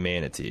fought by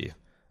humanity.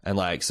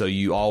 And so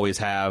you always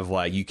have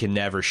you can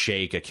never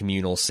shake a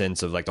communal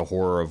sense of the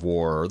horror of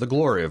war or the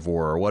glory of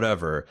war or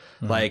whatever.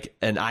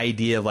 An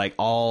idea of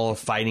all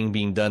fighting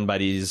being done by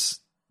these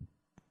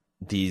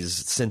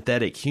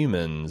synthetic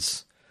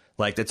humans.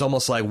 It's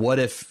almost what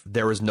if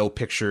there was no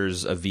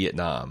pictures of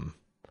Vietnam?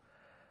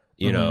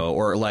 You know,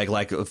 or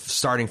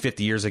starting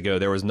 50 years ago,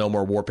 there was no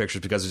more war pictures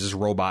because it's just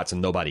robots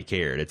and nobody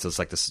cared. It's just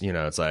this,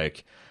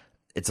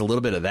 it's a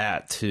little bit of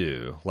that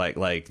too,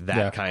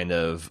 that kind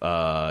of how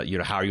are you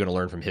going to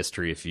learn from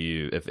history if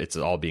it's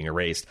all being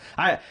erased?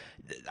 That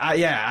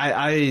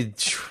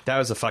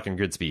was a fucking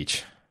good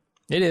speech.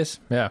 It is,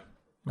 yeah.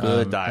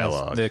 Good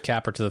dialogue. The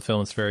capper to the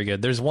film is very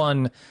good. There's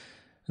one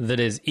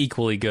that is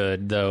equally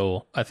good,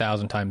 though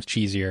 1,000 times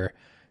cheesier.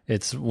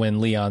 It's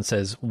when Leon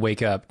says,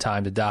 "Wake up,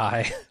 time to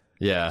die."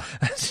 Yeah,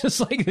 it's just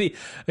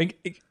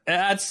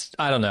that's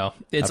I don't know.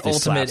 It's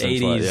ultimate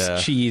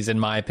 80s cheese, in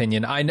my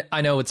opinion.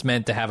 I know it's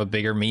meant to have a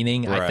bigger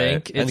meaning. Right. I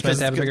think it's meant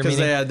to have a bigger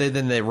meaning.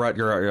 Then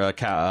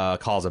Rutger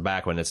calls it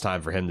back when it's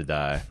time for him to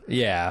die.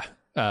 Yeah,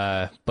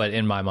 but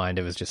in my mind,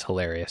 it was just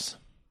hilarious.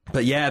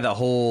 But yeah, the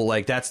whole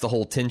that's the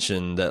whole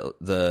tension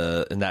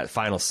that in that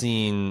final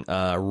scene,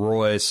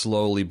 Roy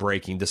slowly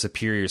breaking, the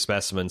superior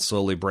specimen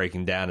slowly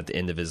breaking down at the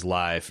end of his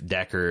life.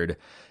 Deckard,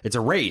 it's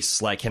a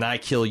race. Can I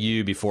kill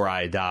you before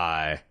I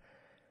die?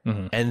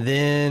 Mm-hmm. And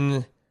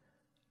then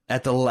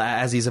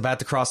as he's about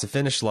to cross the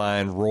finish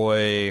line,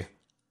 Roy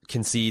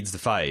concedes the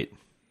fight.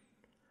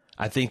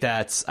 I think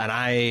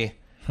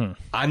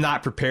I'm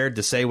not prepared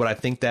to say what I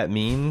think that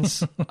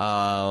means.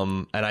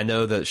 And I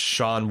know that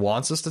Sean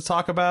wants us to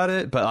talk about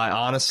it, but I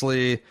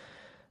honestly,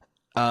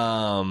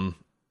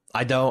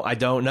 I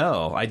don't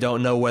know. I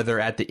don't know whether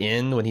at the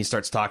end, when he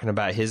starts talking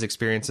about his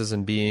experiences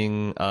and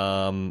being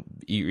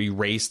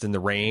erased in the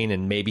rain,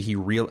 and maybe the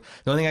only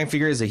thing I can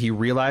figure is that he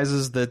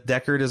realizes that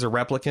Deckard is a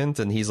replicant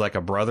and he's like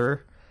a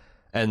brother,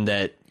 and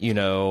that,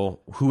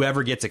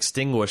 whoever gets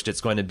extinguished, it's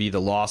going to be the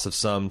loss of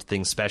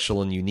something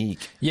special and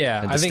unique.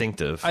 Yeah, and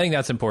distinctive. I think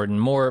that's important,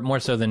 more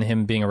so than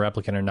him being a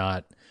replicant or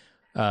not.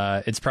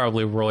 It's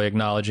probably Roy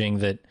acknowledging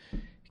that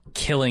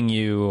killing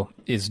you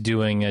is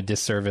doing a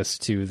disservice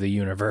to the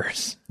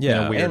universe in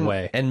a weird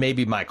way. And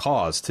maybe my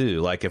cause,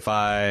 too. If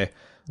I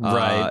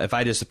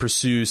just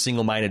pursue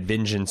single-minded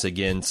vengeance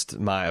against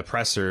my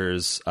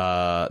oppressors,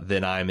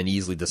 then I'm an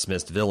easily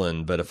dismissed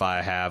villain. But if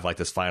I have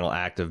this final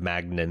act of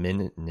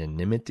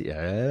magnanimity,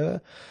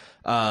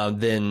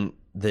 then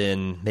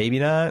maybe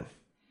not.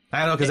 I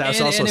don't know, because that's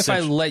also. And if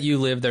I let you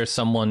live, there's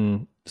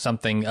something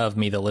of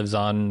me that lives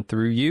on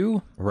through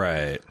you.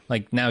 Right.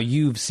 Now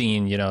you've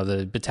seen,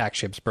 the attack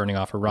ships burning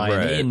off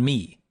Orion in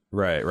me.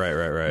 Right.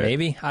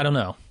 Maybe? I don't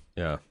know.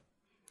 Yeah.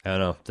 I don't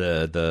know.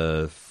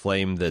 The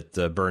flame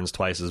that burns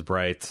twice as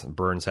bright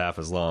burns half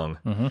as long.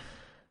 Mm-hmm.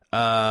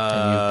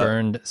 And you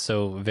burned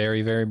so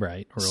very, very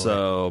bright. Roy.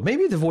 So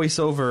maybe the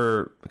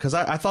voiceover, because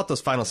I thought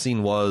this final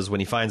scene was when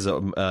he finds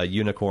a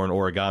unicorn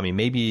origami.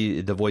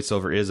 Maybe the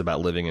voiceover is about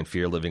living in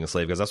fear, living a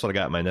slave, because that's what I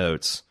got in my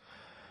notes.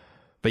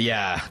 But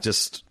yeah,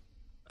 just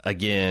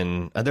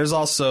again, there's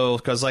also,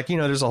 because like, you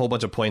know, there's a whole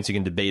bunch of points you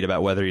can debate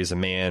about whether he's a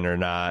man or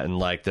not, and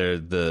like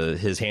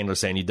his handler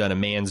saying, "You've done a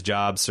man's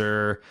job,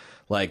 sir."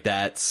 Like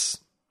that's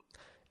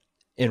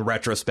in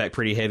retrospect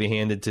pretty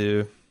heavy-handed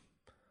too.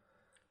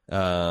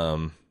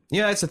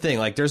 Yeah, that's the thing.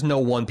 Like, there's no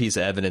one piece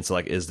of evidence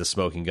like is the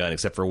smoking gun,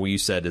 except for what you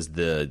said is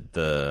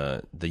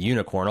the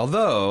unicorn.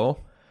 Although,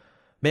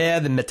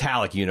 man, the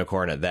metallic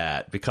unicorn at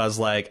that, because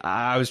like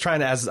I was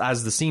trying to,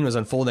 as the scene was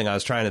unfolding, I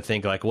was trying to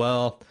think like,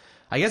 well,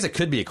 I guess it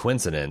could be a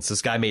coincidence.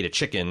 This guy made a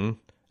chicken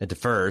at the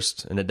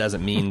first, and it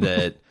doesn't mean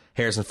that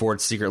Harrison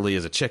Ford secretly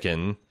is a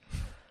chicken.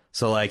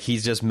 So like he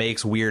just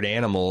makes weird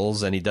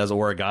animals and he does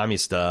origami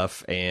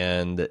stuff,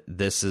 and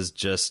this is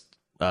just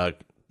a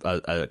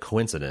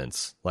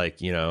coincidence,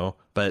 like, you know,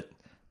 but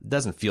it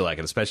doesn't feel like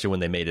it, especially when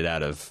they made it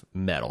out of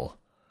metal.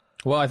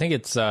 Well, I think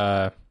it's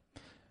I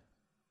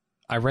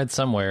read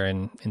somewhere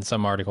in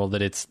some article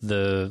that it's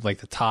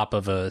the top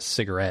of a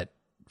cigarette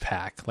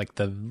pack, like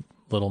the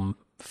little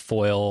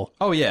foil.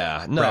 Oh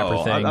yeah, no,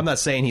 I'm not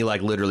saying he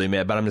like literally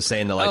made, but I'm just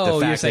saying that like the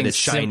fact that it's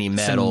shiny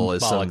metal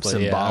is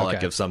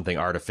symbolic of something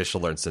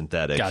artificial or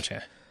synthetic.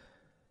 Gotcha.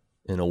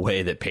 In a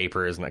way that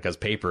paper isn't, because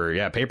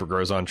paper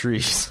grows on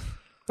trees.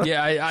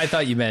 Yeah, I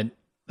thought you meant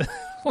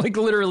like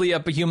literally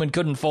a human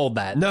couldn't fold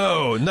that.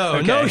 No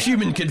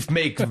human could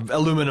make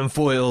aluminum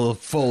foil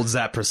folds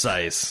that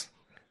precise.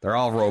 They're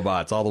all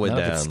robots all the way down.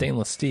 It's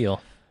stainless steel.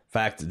 In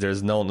fact,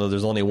 there's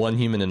only one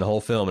human in the whole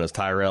film, and it's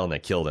Tyrell, and they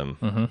killed him.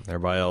 Mm-hmm.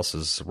 Everybody else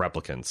is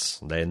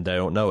replicants. They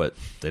don't know it.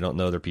 They don't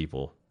know their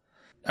people.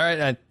 All right,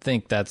 I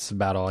think that's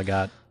about all I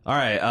got. All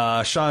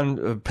right,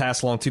 Sean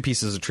passed along two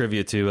pieces of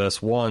trivia to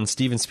us. One,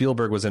 Steven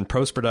Spielberg was in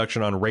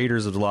post-production on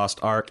Raiders of the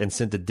Lost Ark and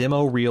sent a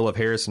demo reel of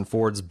Harrison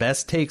Ford's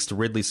best takes to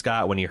Ridley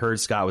Scott when he heard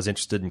Scott was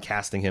interested in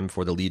casting him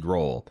for the lead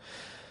role.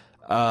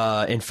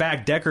 In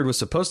fact, Deckard was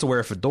supposed to wear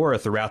a fedora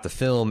throughout the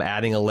film,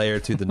 adding a layer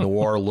to the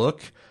noir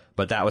look,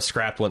 but that was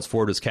scrapped once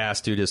Ford was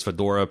cast due to his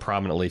fedora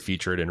prominently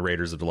featured in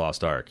Raiders of the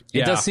Lost Ark.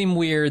 It does seem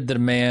weird that a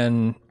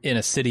man in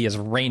a city as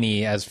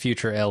rainy as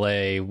future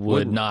LA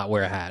would not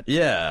wear a hat.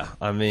 Yeah,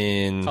 I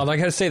mean... I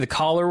gotta say, the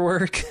collar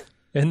work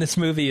in this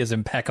movie is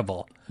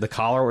impeccable. The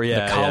collar work?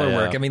 The collar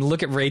work. I mean,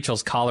 look at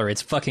Rachel's collar.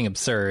 It's fucking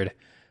absurd.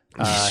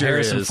 Sure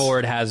Harrison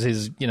Ford has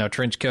his,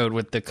 trench coat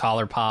with the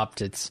collar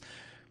popped.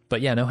 But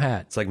yeah, no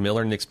hat. It's like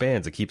Miller and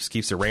expands. It keeps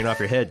the rain off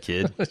your head,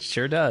 kid.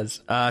 Sure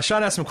does.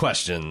 Sean asked some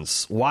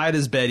questions. Why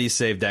does Betty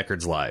save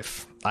Deckard's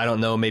life? I don't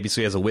know. Maybe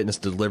so he has a witness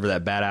to deliver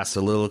that badass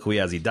soliloquy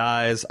as he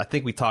dies. I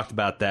think we talked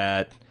about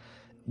that.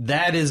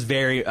 That is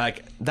very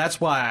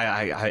that's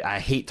why I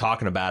hate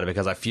talking about it,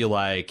 because I feel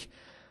like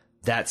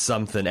that's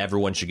something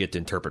everyone should get to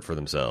interpret for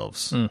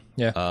themselves.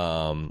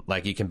 Yeah.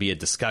 Like it can be a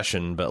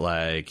discussion, but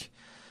like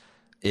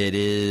it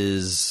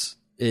is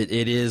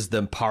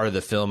the part of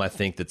the film I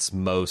think that's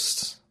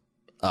most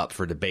up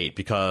for debate,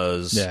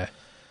 because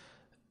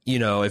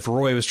if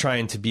Roy was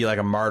trying to be like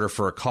a martyr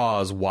for a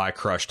cause, why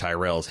crush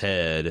Tyrell's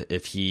head?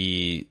 If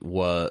he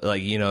was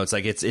like,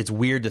 it's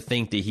weird to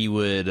think that he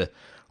would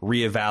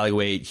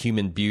reevaluate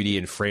human beauty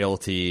and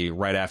frailty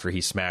right after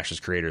he smashed his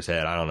creator's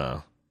head. I don't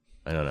know.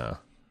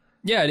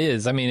 Yeah, it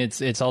is. I mean,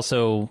 it's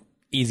also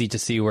easy to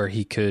see where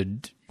he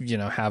could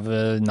have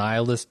a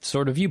nihilist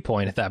sort of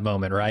viewpoint at that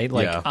moment, right?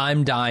 Like,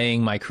 I'm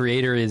dying, my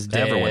creator is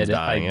dead. Everyone's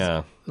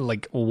dying,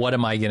 Like, what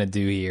am I going to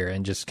do here?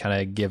 And just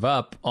kind of give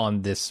up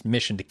on this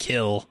mission to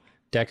kill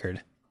Deckard.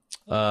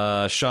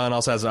 Sean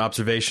also has an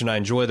observation. I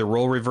enjoy the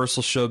role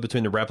reversal showed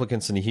between the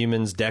replicants and the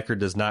humans. Deckard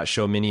does not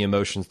show many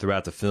emotions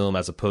throughout the film,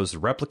 as opposed to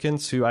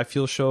replicants, who I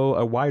feel show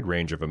a wide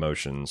range of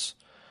emotions.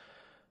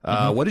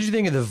 What did you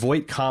think of the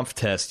Voight-Kampff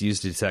test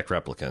used to detect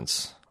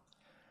replicants?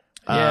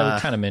 Yeah, we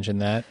kind of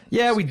mentioned that.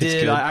 Yeah, we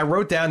did. I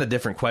wrote down the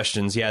different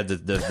questions. Yeah,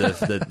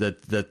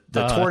 the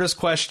tortoise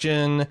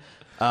question.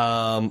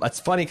 It's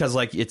funny because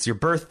like it's your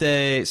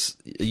birthday,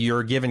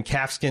 you're given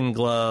calfskin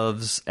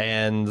gloves,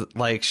 and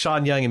like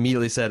Sean Young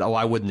immediately said, "Oh,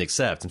 I wouldn't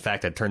accept. In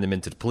fact, I'd turn them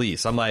into the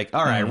police." I'm like,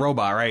 "All right,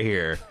 robot, right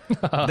here.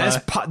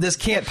 This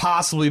can't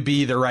possibly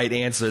be the right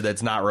answer.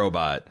 That's not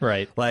robot,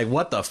 right? Like,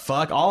 what the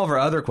fuck?" All of our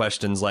other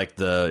questions, like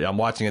I'm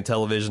watching a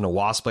television, a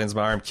wasp lands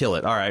on my arm, kill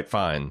it. All right,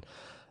 fine.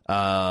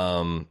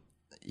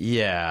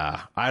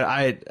 Yeah,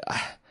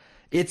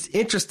 it's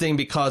interesting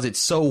because it's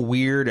so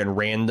weird and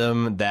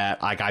random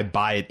that like I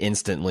buy it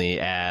instantly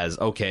as,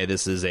 okay,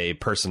 this is a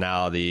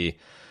personality.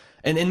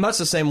 And in much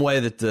the same way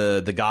that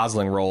the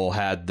Gosling role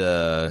had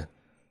the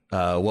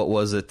what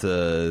was it,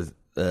 the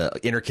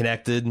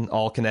interconnected,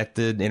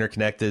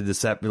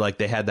 like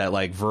they had that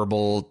like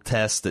verbal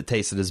test that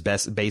tasted as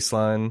best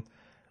baseline.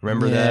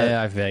 Remember that?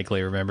 Yeah, I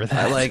vaguely remember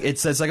that. Like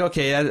it's like,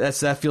 okay,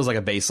 that feels like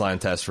a baseline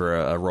test for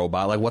a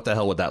robot. Like, what the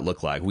hell would that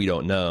look like? We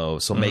don't know.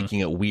 So making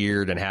it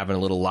weird and having a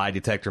little lie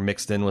detector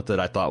mixed in with it,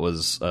 I thought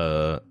was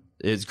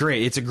it's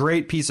great. It's a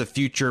great piece of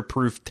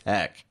future-proof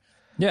tech.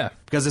 Yeah.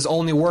 Because this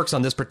only works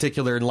on this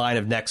particular line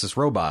of Nexus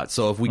robots.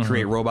 So if we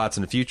create robots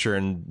in the future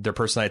and their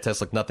personality tests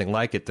look nothing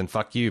like it, then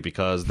fuck you,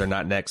 because they're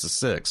not Nexus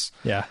 6.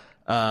 Yeah.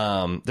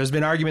 There's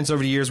been arguments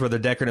over the years whether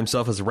Deckard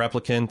himself is a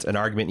replicant, an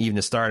argument even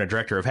a star and a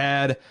director have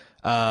had.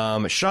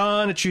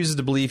 Sean chooses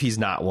to believe he's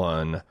not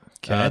one.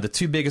 Okay. The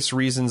two biggest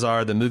reasons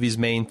are the movie's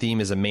main theme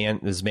is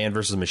man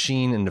versus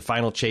machine, and the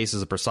final chase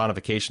is a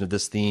personification of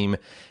this theme.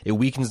 It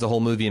weakens the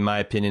whole movie, in my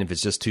opinion, if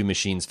it's just two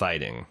machines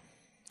fighting.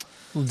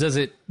 Does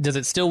it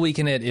still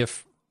weaken it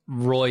if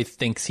Roy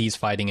thinks he's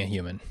fighting a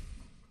human?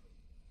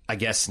 I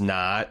guess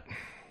not.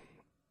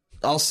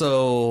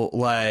 Also,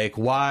 like,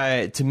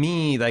 why, to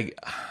me, like,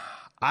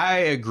 I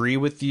agree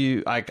with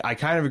you. I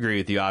kind of agree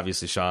with you,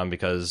 obviously, Sean,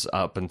 because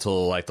up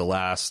until like the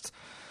last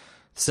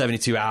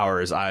 72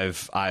 hours,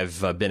 I've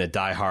been a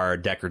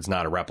diehard Deckard's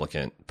not a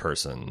replicant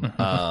person.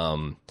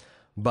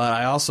 But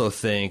I also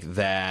think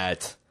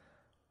that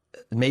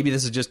maybe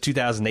this is just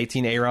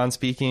 2018 Aaron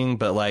speaking,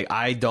 but like,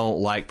 I don't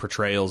like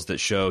portrayals that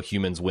show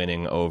humans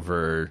winning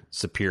over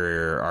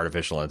superior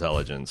artificial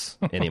intelligence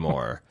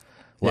anymore.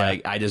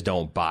 Like, I just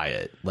don't buy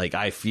it. Like,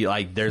 I feel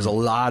like there's a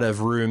lot of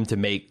room to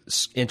make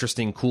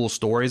interesting, cool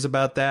stories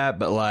about that.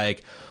 But,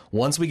 like,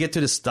 once we get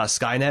to the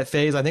Skynet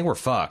phase, I think we're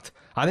fucked.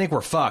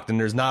 And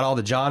there's not all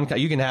the John...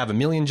 You can have a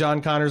million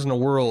John Connors in the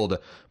world,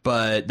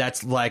 but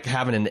that's like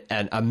having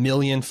a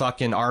million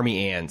fucking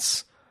army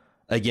ants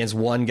against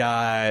one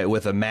guy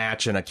with a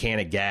match and a can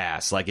of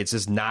gas. Like, it's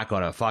just not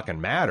going to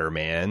fucking matter,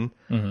 man.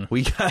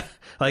 We got...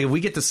 Like, if we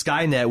get to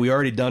Skynet, we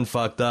already done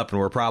fucked up, and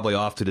we're probably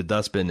off to the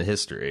dustbin of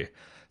history.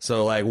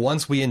 So, like,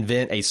 once we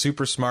invent a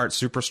super smart,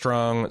 super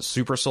strong,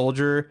 super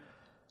soldier,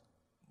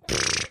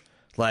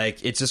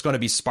 like, it's just going to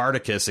be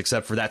Spartacus,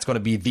 except for that's going to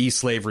be the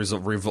slave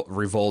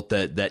revolt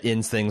that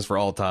ends things for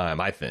all time,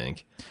 I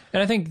think.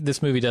 And I think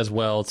this movie does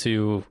well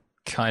to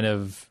kind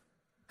of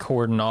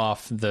cordon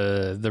off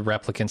the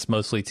replicants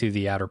mostly to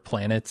the outer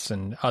planets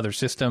and other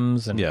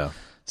systems and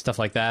stuff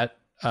like that.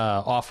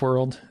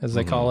 Off-world, as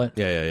they call it.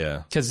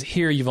 Yeah. Because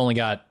here you've only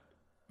got...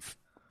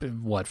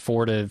 what,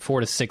 four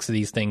to six of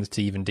these things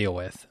to even deal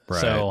with.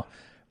 Right. So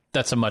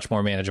that's a much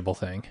more manageable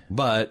thing.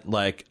 But,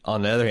 like,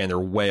 on the other hand, they're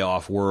way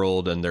off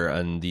world, and they're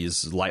in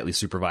these lightly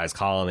supervised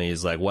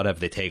colonies. Like, what if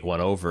they take one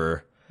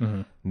over,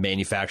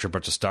 manufacture a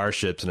bunch of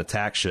starships and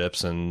attack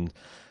ships, and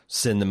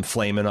send them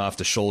flaming off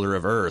the shoulder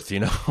of Earth,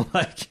 you know?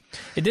 Like,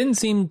 it didn't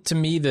seem to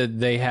me that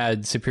they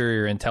had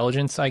superior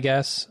intelligence, I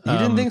guess. You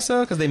didn't think so?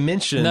 Because they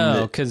mentioned...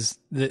 No, because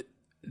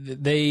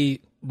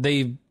they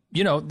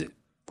you know...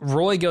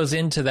 Roy goes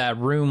into that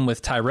room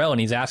with Tyrell and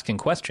he's asking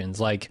questions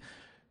like,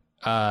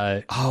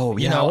 I want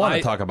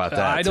to talk about that.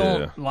 I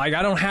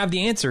don't have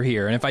the answer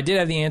here. And if I did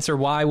have the answer,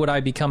 why would I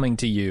be coming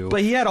to you?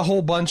 But he had a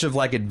whole bunch of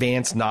like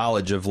advanced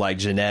knowledge of like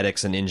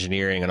genetics and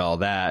engineering and all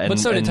that. But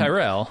so did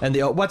Tyrell. And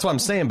that's what I'm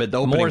saying. But the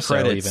opening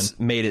credits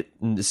made it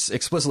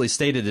explicitly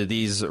stated that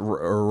these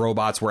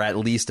robots were at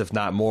least, if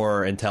not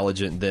more,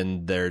 intelligent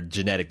than their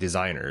genetic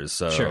designers.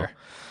 So, sure.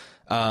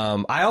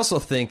 I also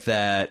think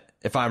that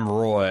if I'm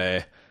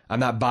Roy, I'm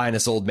not buying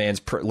this old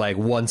man's like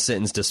one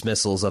sentence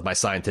dismissals of my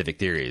scientific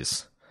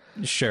theories.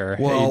 Sure.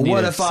 Well,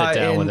 what if I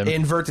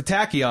invert the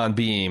tachyon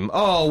beam?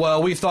 Oh,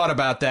 well, we've thought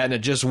about that and it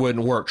just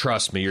wouldn't work.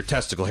 Trust me, your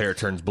testicle hair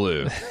turns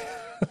blue.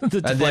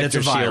 The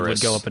deflector shield would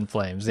go up in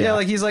flames. Yeah,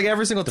 like he's like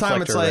every single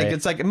time it's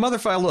like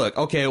motherfucker. Look,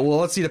 okay, well,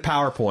 let's see the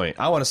PowerPoint.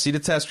 I want to see the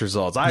test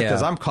results.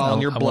 Because I'm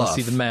calling your bluff. I want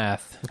to see the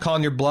math. I'm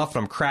calling your bluff,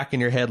 and I'm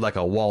cracking your head like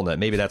a walnut.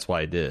 Maybe that's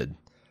why I did.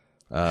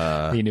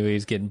 He knew he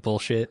was getting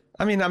bullshit.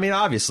 I mean,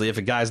 obviously, if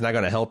a guy's not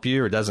going to help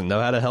you or doesn't know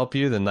how to help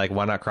you, then like,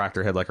 why not crack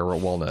their head like a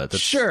walnut?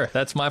 Sure,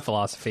 that's my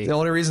philosophy. The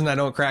only reason I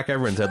don't crack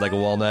everyone's head like a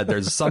walnut,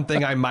 there's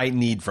something I might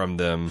need from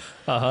them.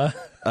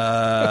 The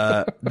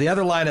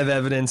other line of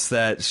evidence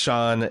that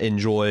Sean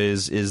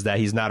enjoys is that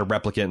he's not a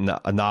replicant in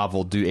a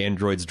novel. Do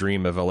androids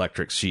dream of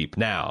electric sheep?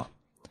 Now,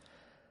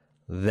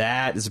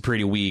 that is a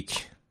pretty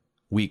weak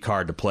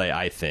card to play,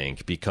 I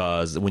think,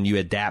 because when you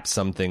adapt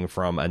something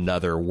from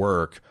another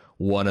work,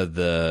 one of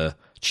the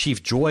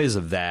chief joys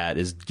of that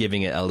is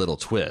giving it a little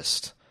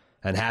twist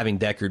and having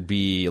Deckard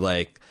be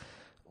like,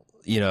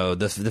 you know,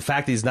 the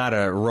fact that he's not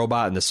a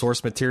robot in the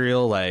source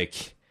material,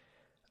 like,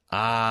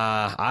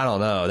 I don't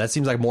know. That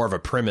seems like more of a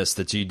premise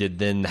that you did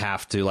then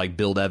have to like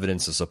build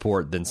evidence to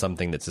support than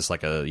something that's just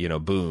like a, you know,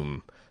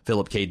 boom.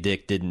 Philip K.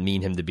 Dick didn't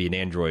mean him to be an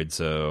android,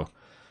 so.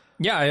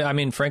 Yeah, I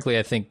mean, frankly,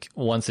 I think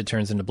once it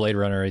turns into Blade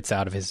Runner, it's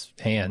out of his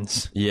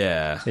hands.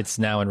 Yeah. It's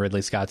now in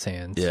Ridley Scott's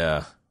hands.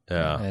 Yeah.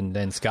 Yeah.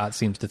 And Scott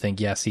seems to think,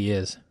 yes, he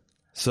is.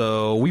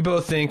 So we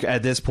both think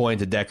at this point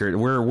that Deckard,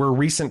 we're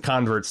recent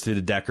converts to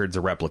the Deckard's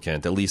a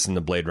replicant, at least in the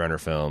Blade Runner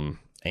film.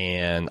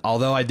 And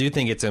although I do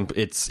think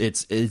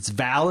it's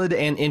valid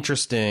and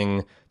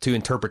interesting to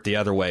interpret the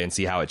other way and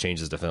see how it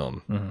changes the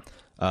film.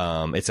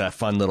 Mm-hmm. It's a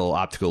fun little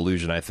optical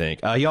illusion, I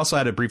think. He also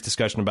had a brief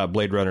discussion about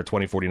Blade Runner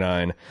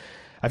 2049.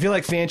 I feel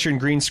like Fancher and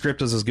Green's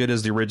script is as good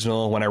as the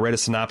original. When I read a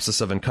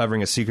synopsis of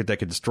uncovering a secret that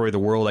could destroy the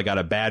world, I got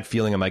a bad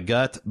feeling in my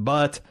gut.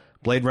 But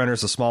Blade Runner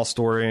is a small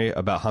story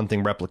about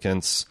hunting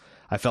replicants.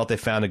 I felt they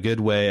found a good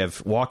way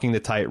of walking the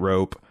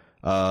tightrope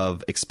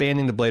of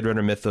expanding the Blade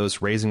Runner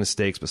mythos, raising the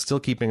stakes, but still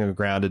keeping it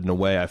grounded in a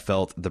way I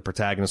felt the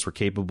protagonists were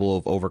capable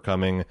of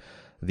overcoming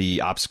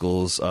the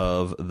obstacles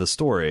of the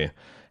story.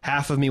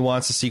 Half of me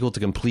wants a sequel to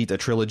complete a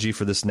trilogy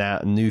for this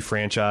new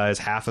franchise.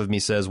 Half of me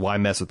says, why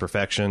mess with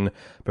perfection?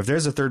 But if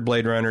there's a third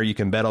Blade Runner, you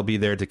can bet I'll be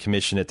there to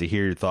commission it to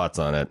hear your thoughts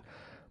on it.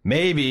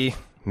 Maybe,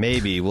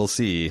 we'll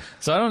see.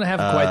 So I don't have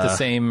quite the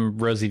same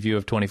rosy view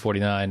of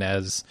 2049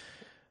 as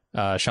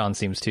Sean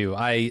seems to.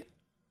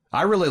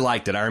 I really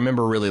liked it. I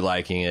remember really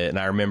liking it, and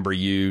I remember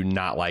you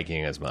not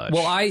liking it as much.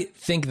 Well, I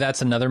think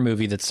that's another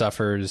movie that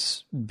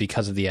suffers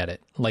because of the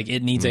edit. Like,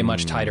 it needs a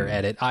much tighter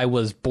edit. I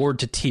was bored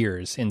to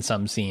tears in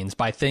some scenes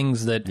by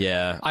things that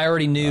I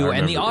already knew,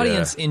 and the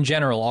audience in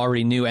general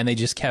already knew, and they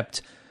just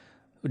kept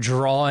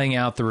drawing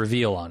out the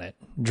reveal on it.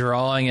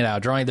 Drawing it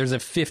out. There's a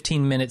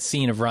 15-minute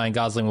scene of Ryan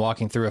Gosling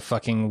walking through a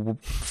fucking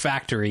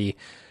factory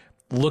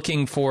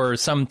looking for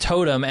some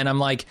totem, and I'm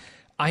like,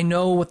 I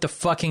know what the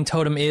fucking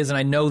totem is, and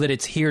I know that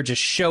it's here.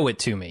 Just show it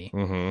to me.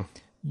 Mm-hmm.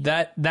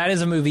 That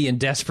is a movie in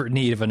desperate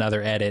need of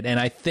another edit, and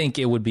I think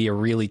it would be a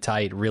really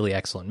tight, really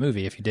excellent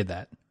movie if you did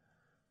that.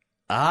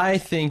 I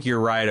think you're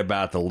right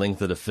about the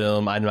length of the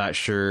film. I'm not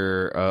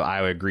sure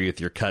I would agree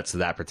with your cuts to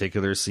that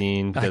particular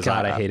scene. Because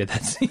I hated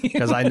that scene.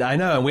 Because I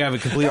know, and we have a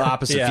complete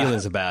opposite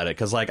feelings about it.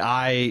 Because, like,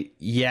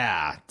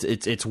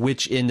 it's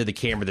which end of the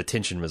camera the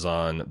tension was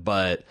on.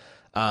 But,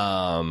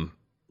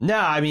 no,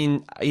 I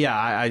mean,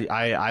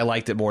 I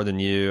liked it more than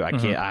you.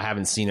 I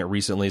haven't seen it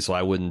recently, so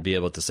I wouldn't be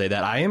able to say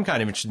that. I am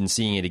kind of interested in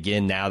seeing it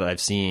again now that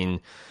I've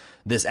seen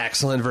this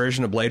excellent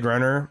version of Blade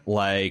Runner,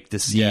 like, to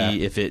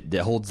see if it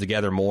holds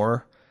together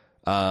more.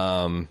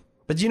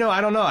 But you know,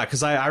 I don't know,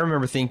 because I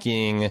remember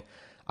thinking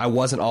I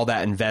wasn't all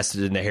that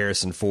invested in the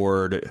Harrison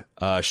Ford,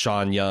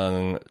 Sean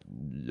Young,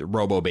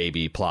 Robo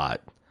Baby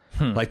plot.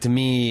 Like, to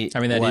me, I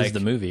mean, that is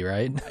the movie,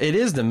 right? It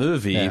is the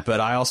movie,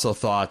 but I also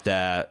thought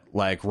that,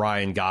 like,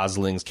 Ryan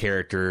Gosling's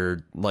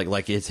character,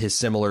 like his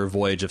similar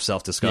voyage of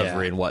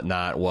self-discovery and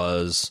whatnot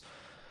was,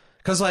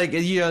 because, like,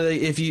 you know,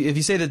 if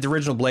you say that the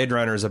original Blade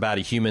Runner is about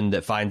a human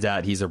that finds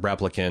out he's a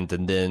replicant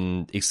and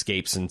then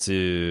escapes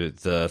into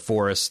the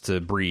forest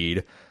to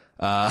breed,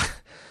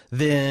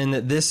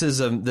 then this is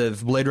the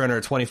Blade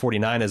Runner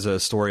 2049 is a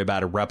story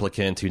about a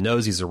replicant who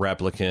knows he's a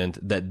replicant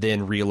that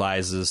then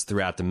realizes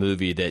throughout the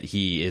movie that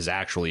he is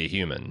actually a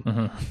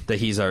human, that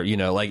he's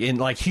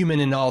human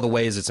in all the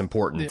ways it's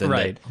important. And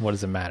right. What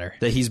does it matter?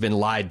 That he's been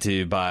lied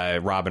to by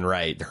Robin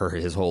Wright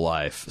his whole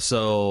life.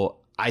 So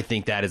I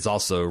think that is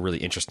also really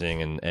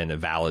interesting and a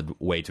valid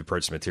way to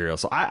approach the material.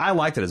 So I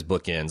liked it as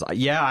bookends.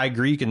 Yeah, I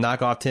agree. You can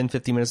knock off 10,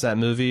 15 minutes of that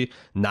movie,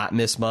 not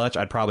miss much.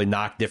 I'd probably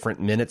knock different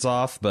minutes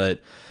off.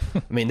 But,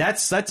 I mean,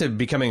 that's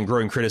becoming a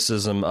growing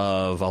criticism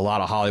of a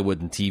lot of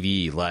Hollywood and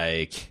TV.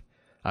 Like,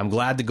 I'm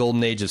glad the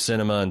golden age of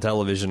cinema and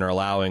television are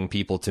allowing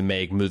people to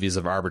make movies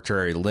of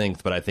arbitrary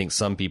length, but I think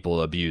some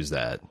people abuse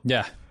that.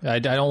 Yeah, I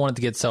don't want it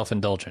to get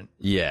self-indulgent.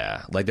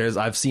 Yeah, like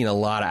I've seen a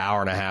lot of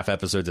hour-and-a-half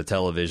episodes of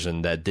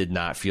television that did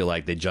not feel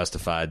like they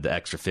justified the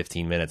extra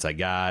 15 minutes I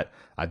got.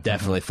 I've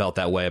definitely felt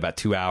that way about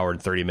 2 hour and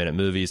 30-minute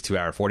movies, 2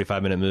 hour and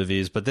 45-minute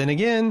movies. But then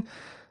again,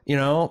 you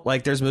know,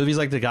 like, there's movies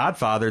like The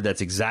Godfather that's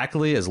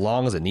exactly as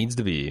long as it needs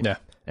to be. Yeah.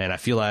 And I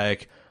feel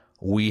like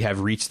we have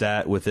reached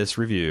that with this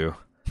review.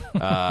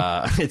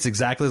 It's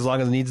exactly as long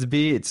as it needs to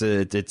be. It's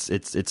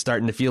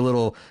starting to feel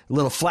a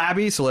little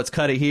flabby, so let's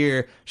cut it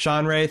here.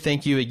 Sean Ray,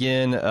 thank you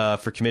again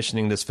for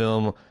commissioning this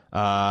film.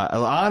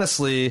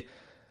 Honestly,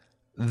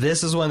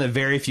 this is one of the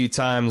very few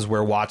times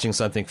where watching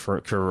something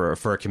for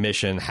a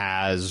commission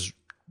has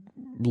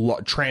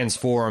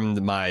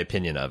transformed my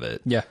opinion of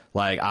it. Yeah.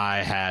 Like,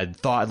 I had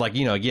thought, like,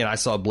 you know, again, I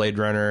saw Blade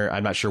Runner,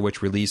 I'm not sure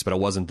which release, but it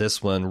wasn't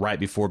this one, right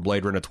before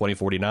Blade Runner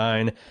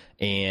 2049,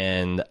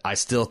 and I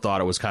still thought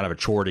it was kind of a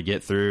chore to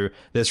get through.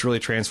 This really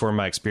transformed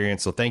my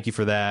experience, so thank you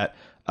for that.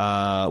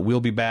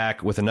 We'll be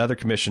back with another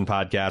commission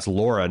podcast,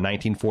 Laura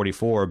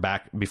 1944,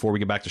 back before we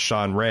get back to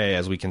Sean Ray,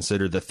 as we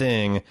consider The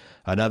Thing,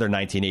 another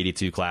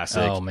 1982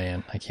 classic. Oh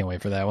man, I can't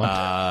wait for that one.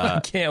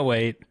 I can't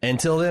wait.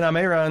 Until then, I'm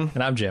Aaron.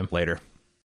 And I'm Jim. Later.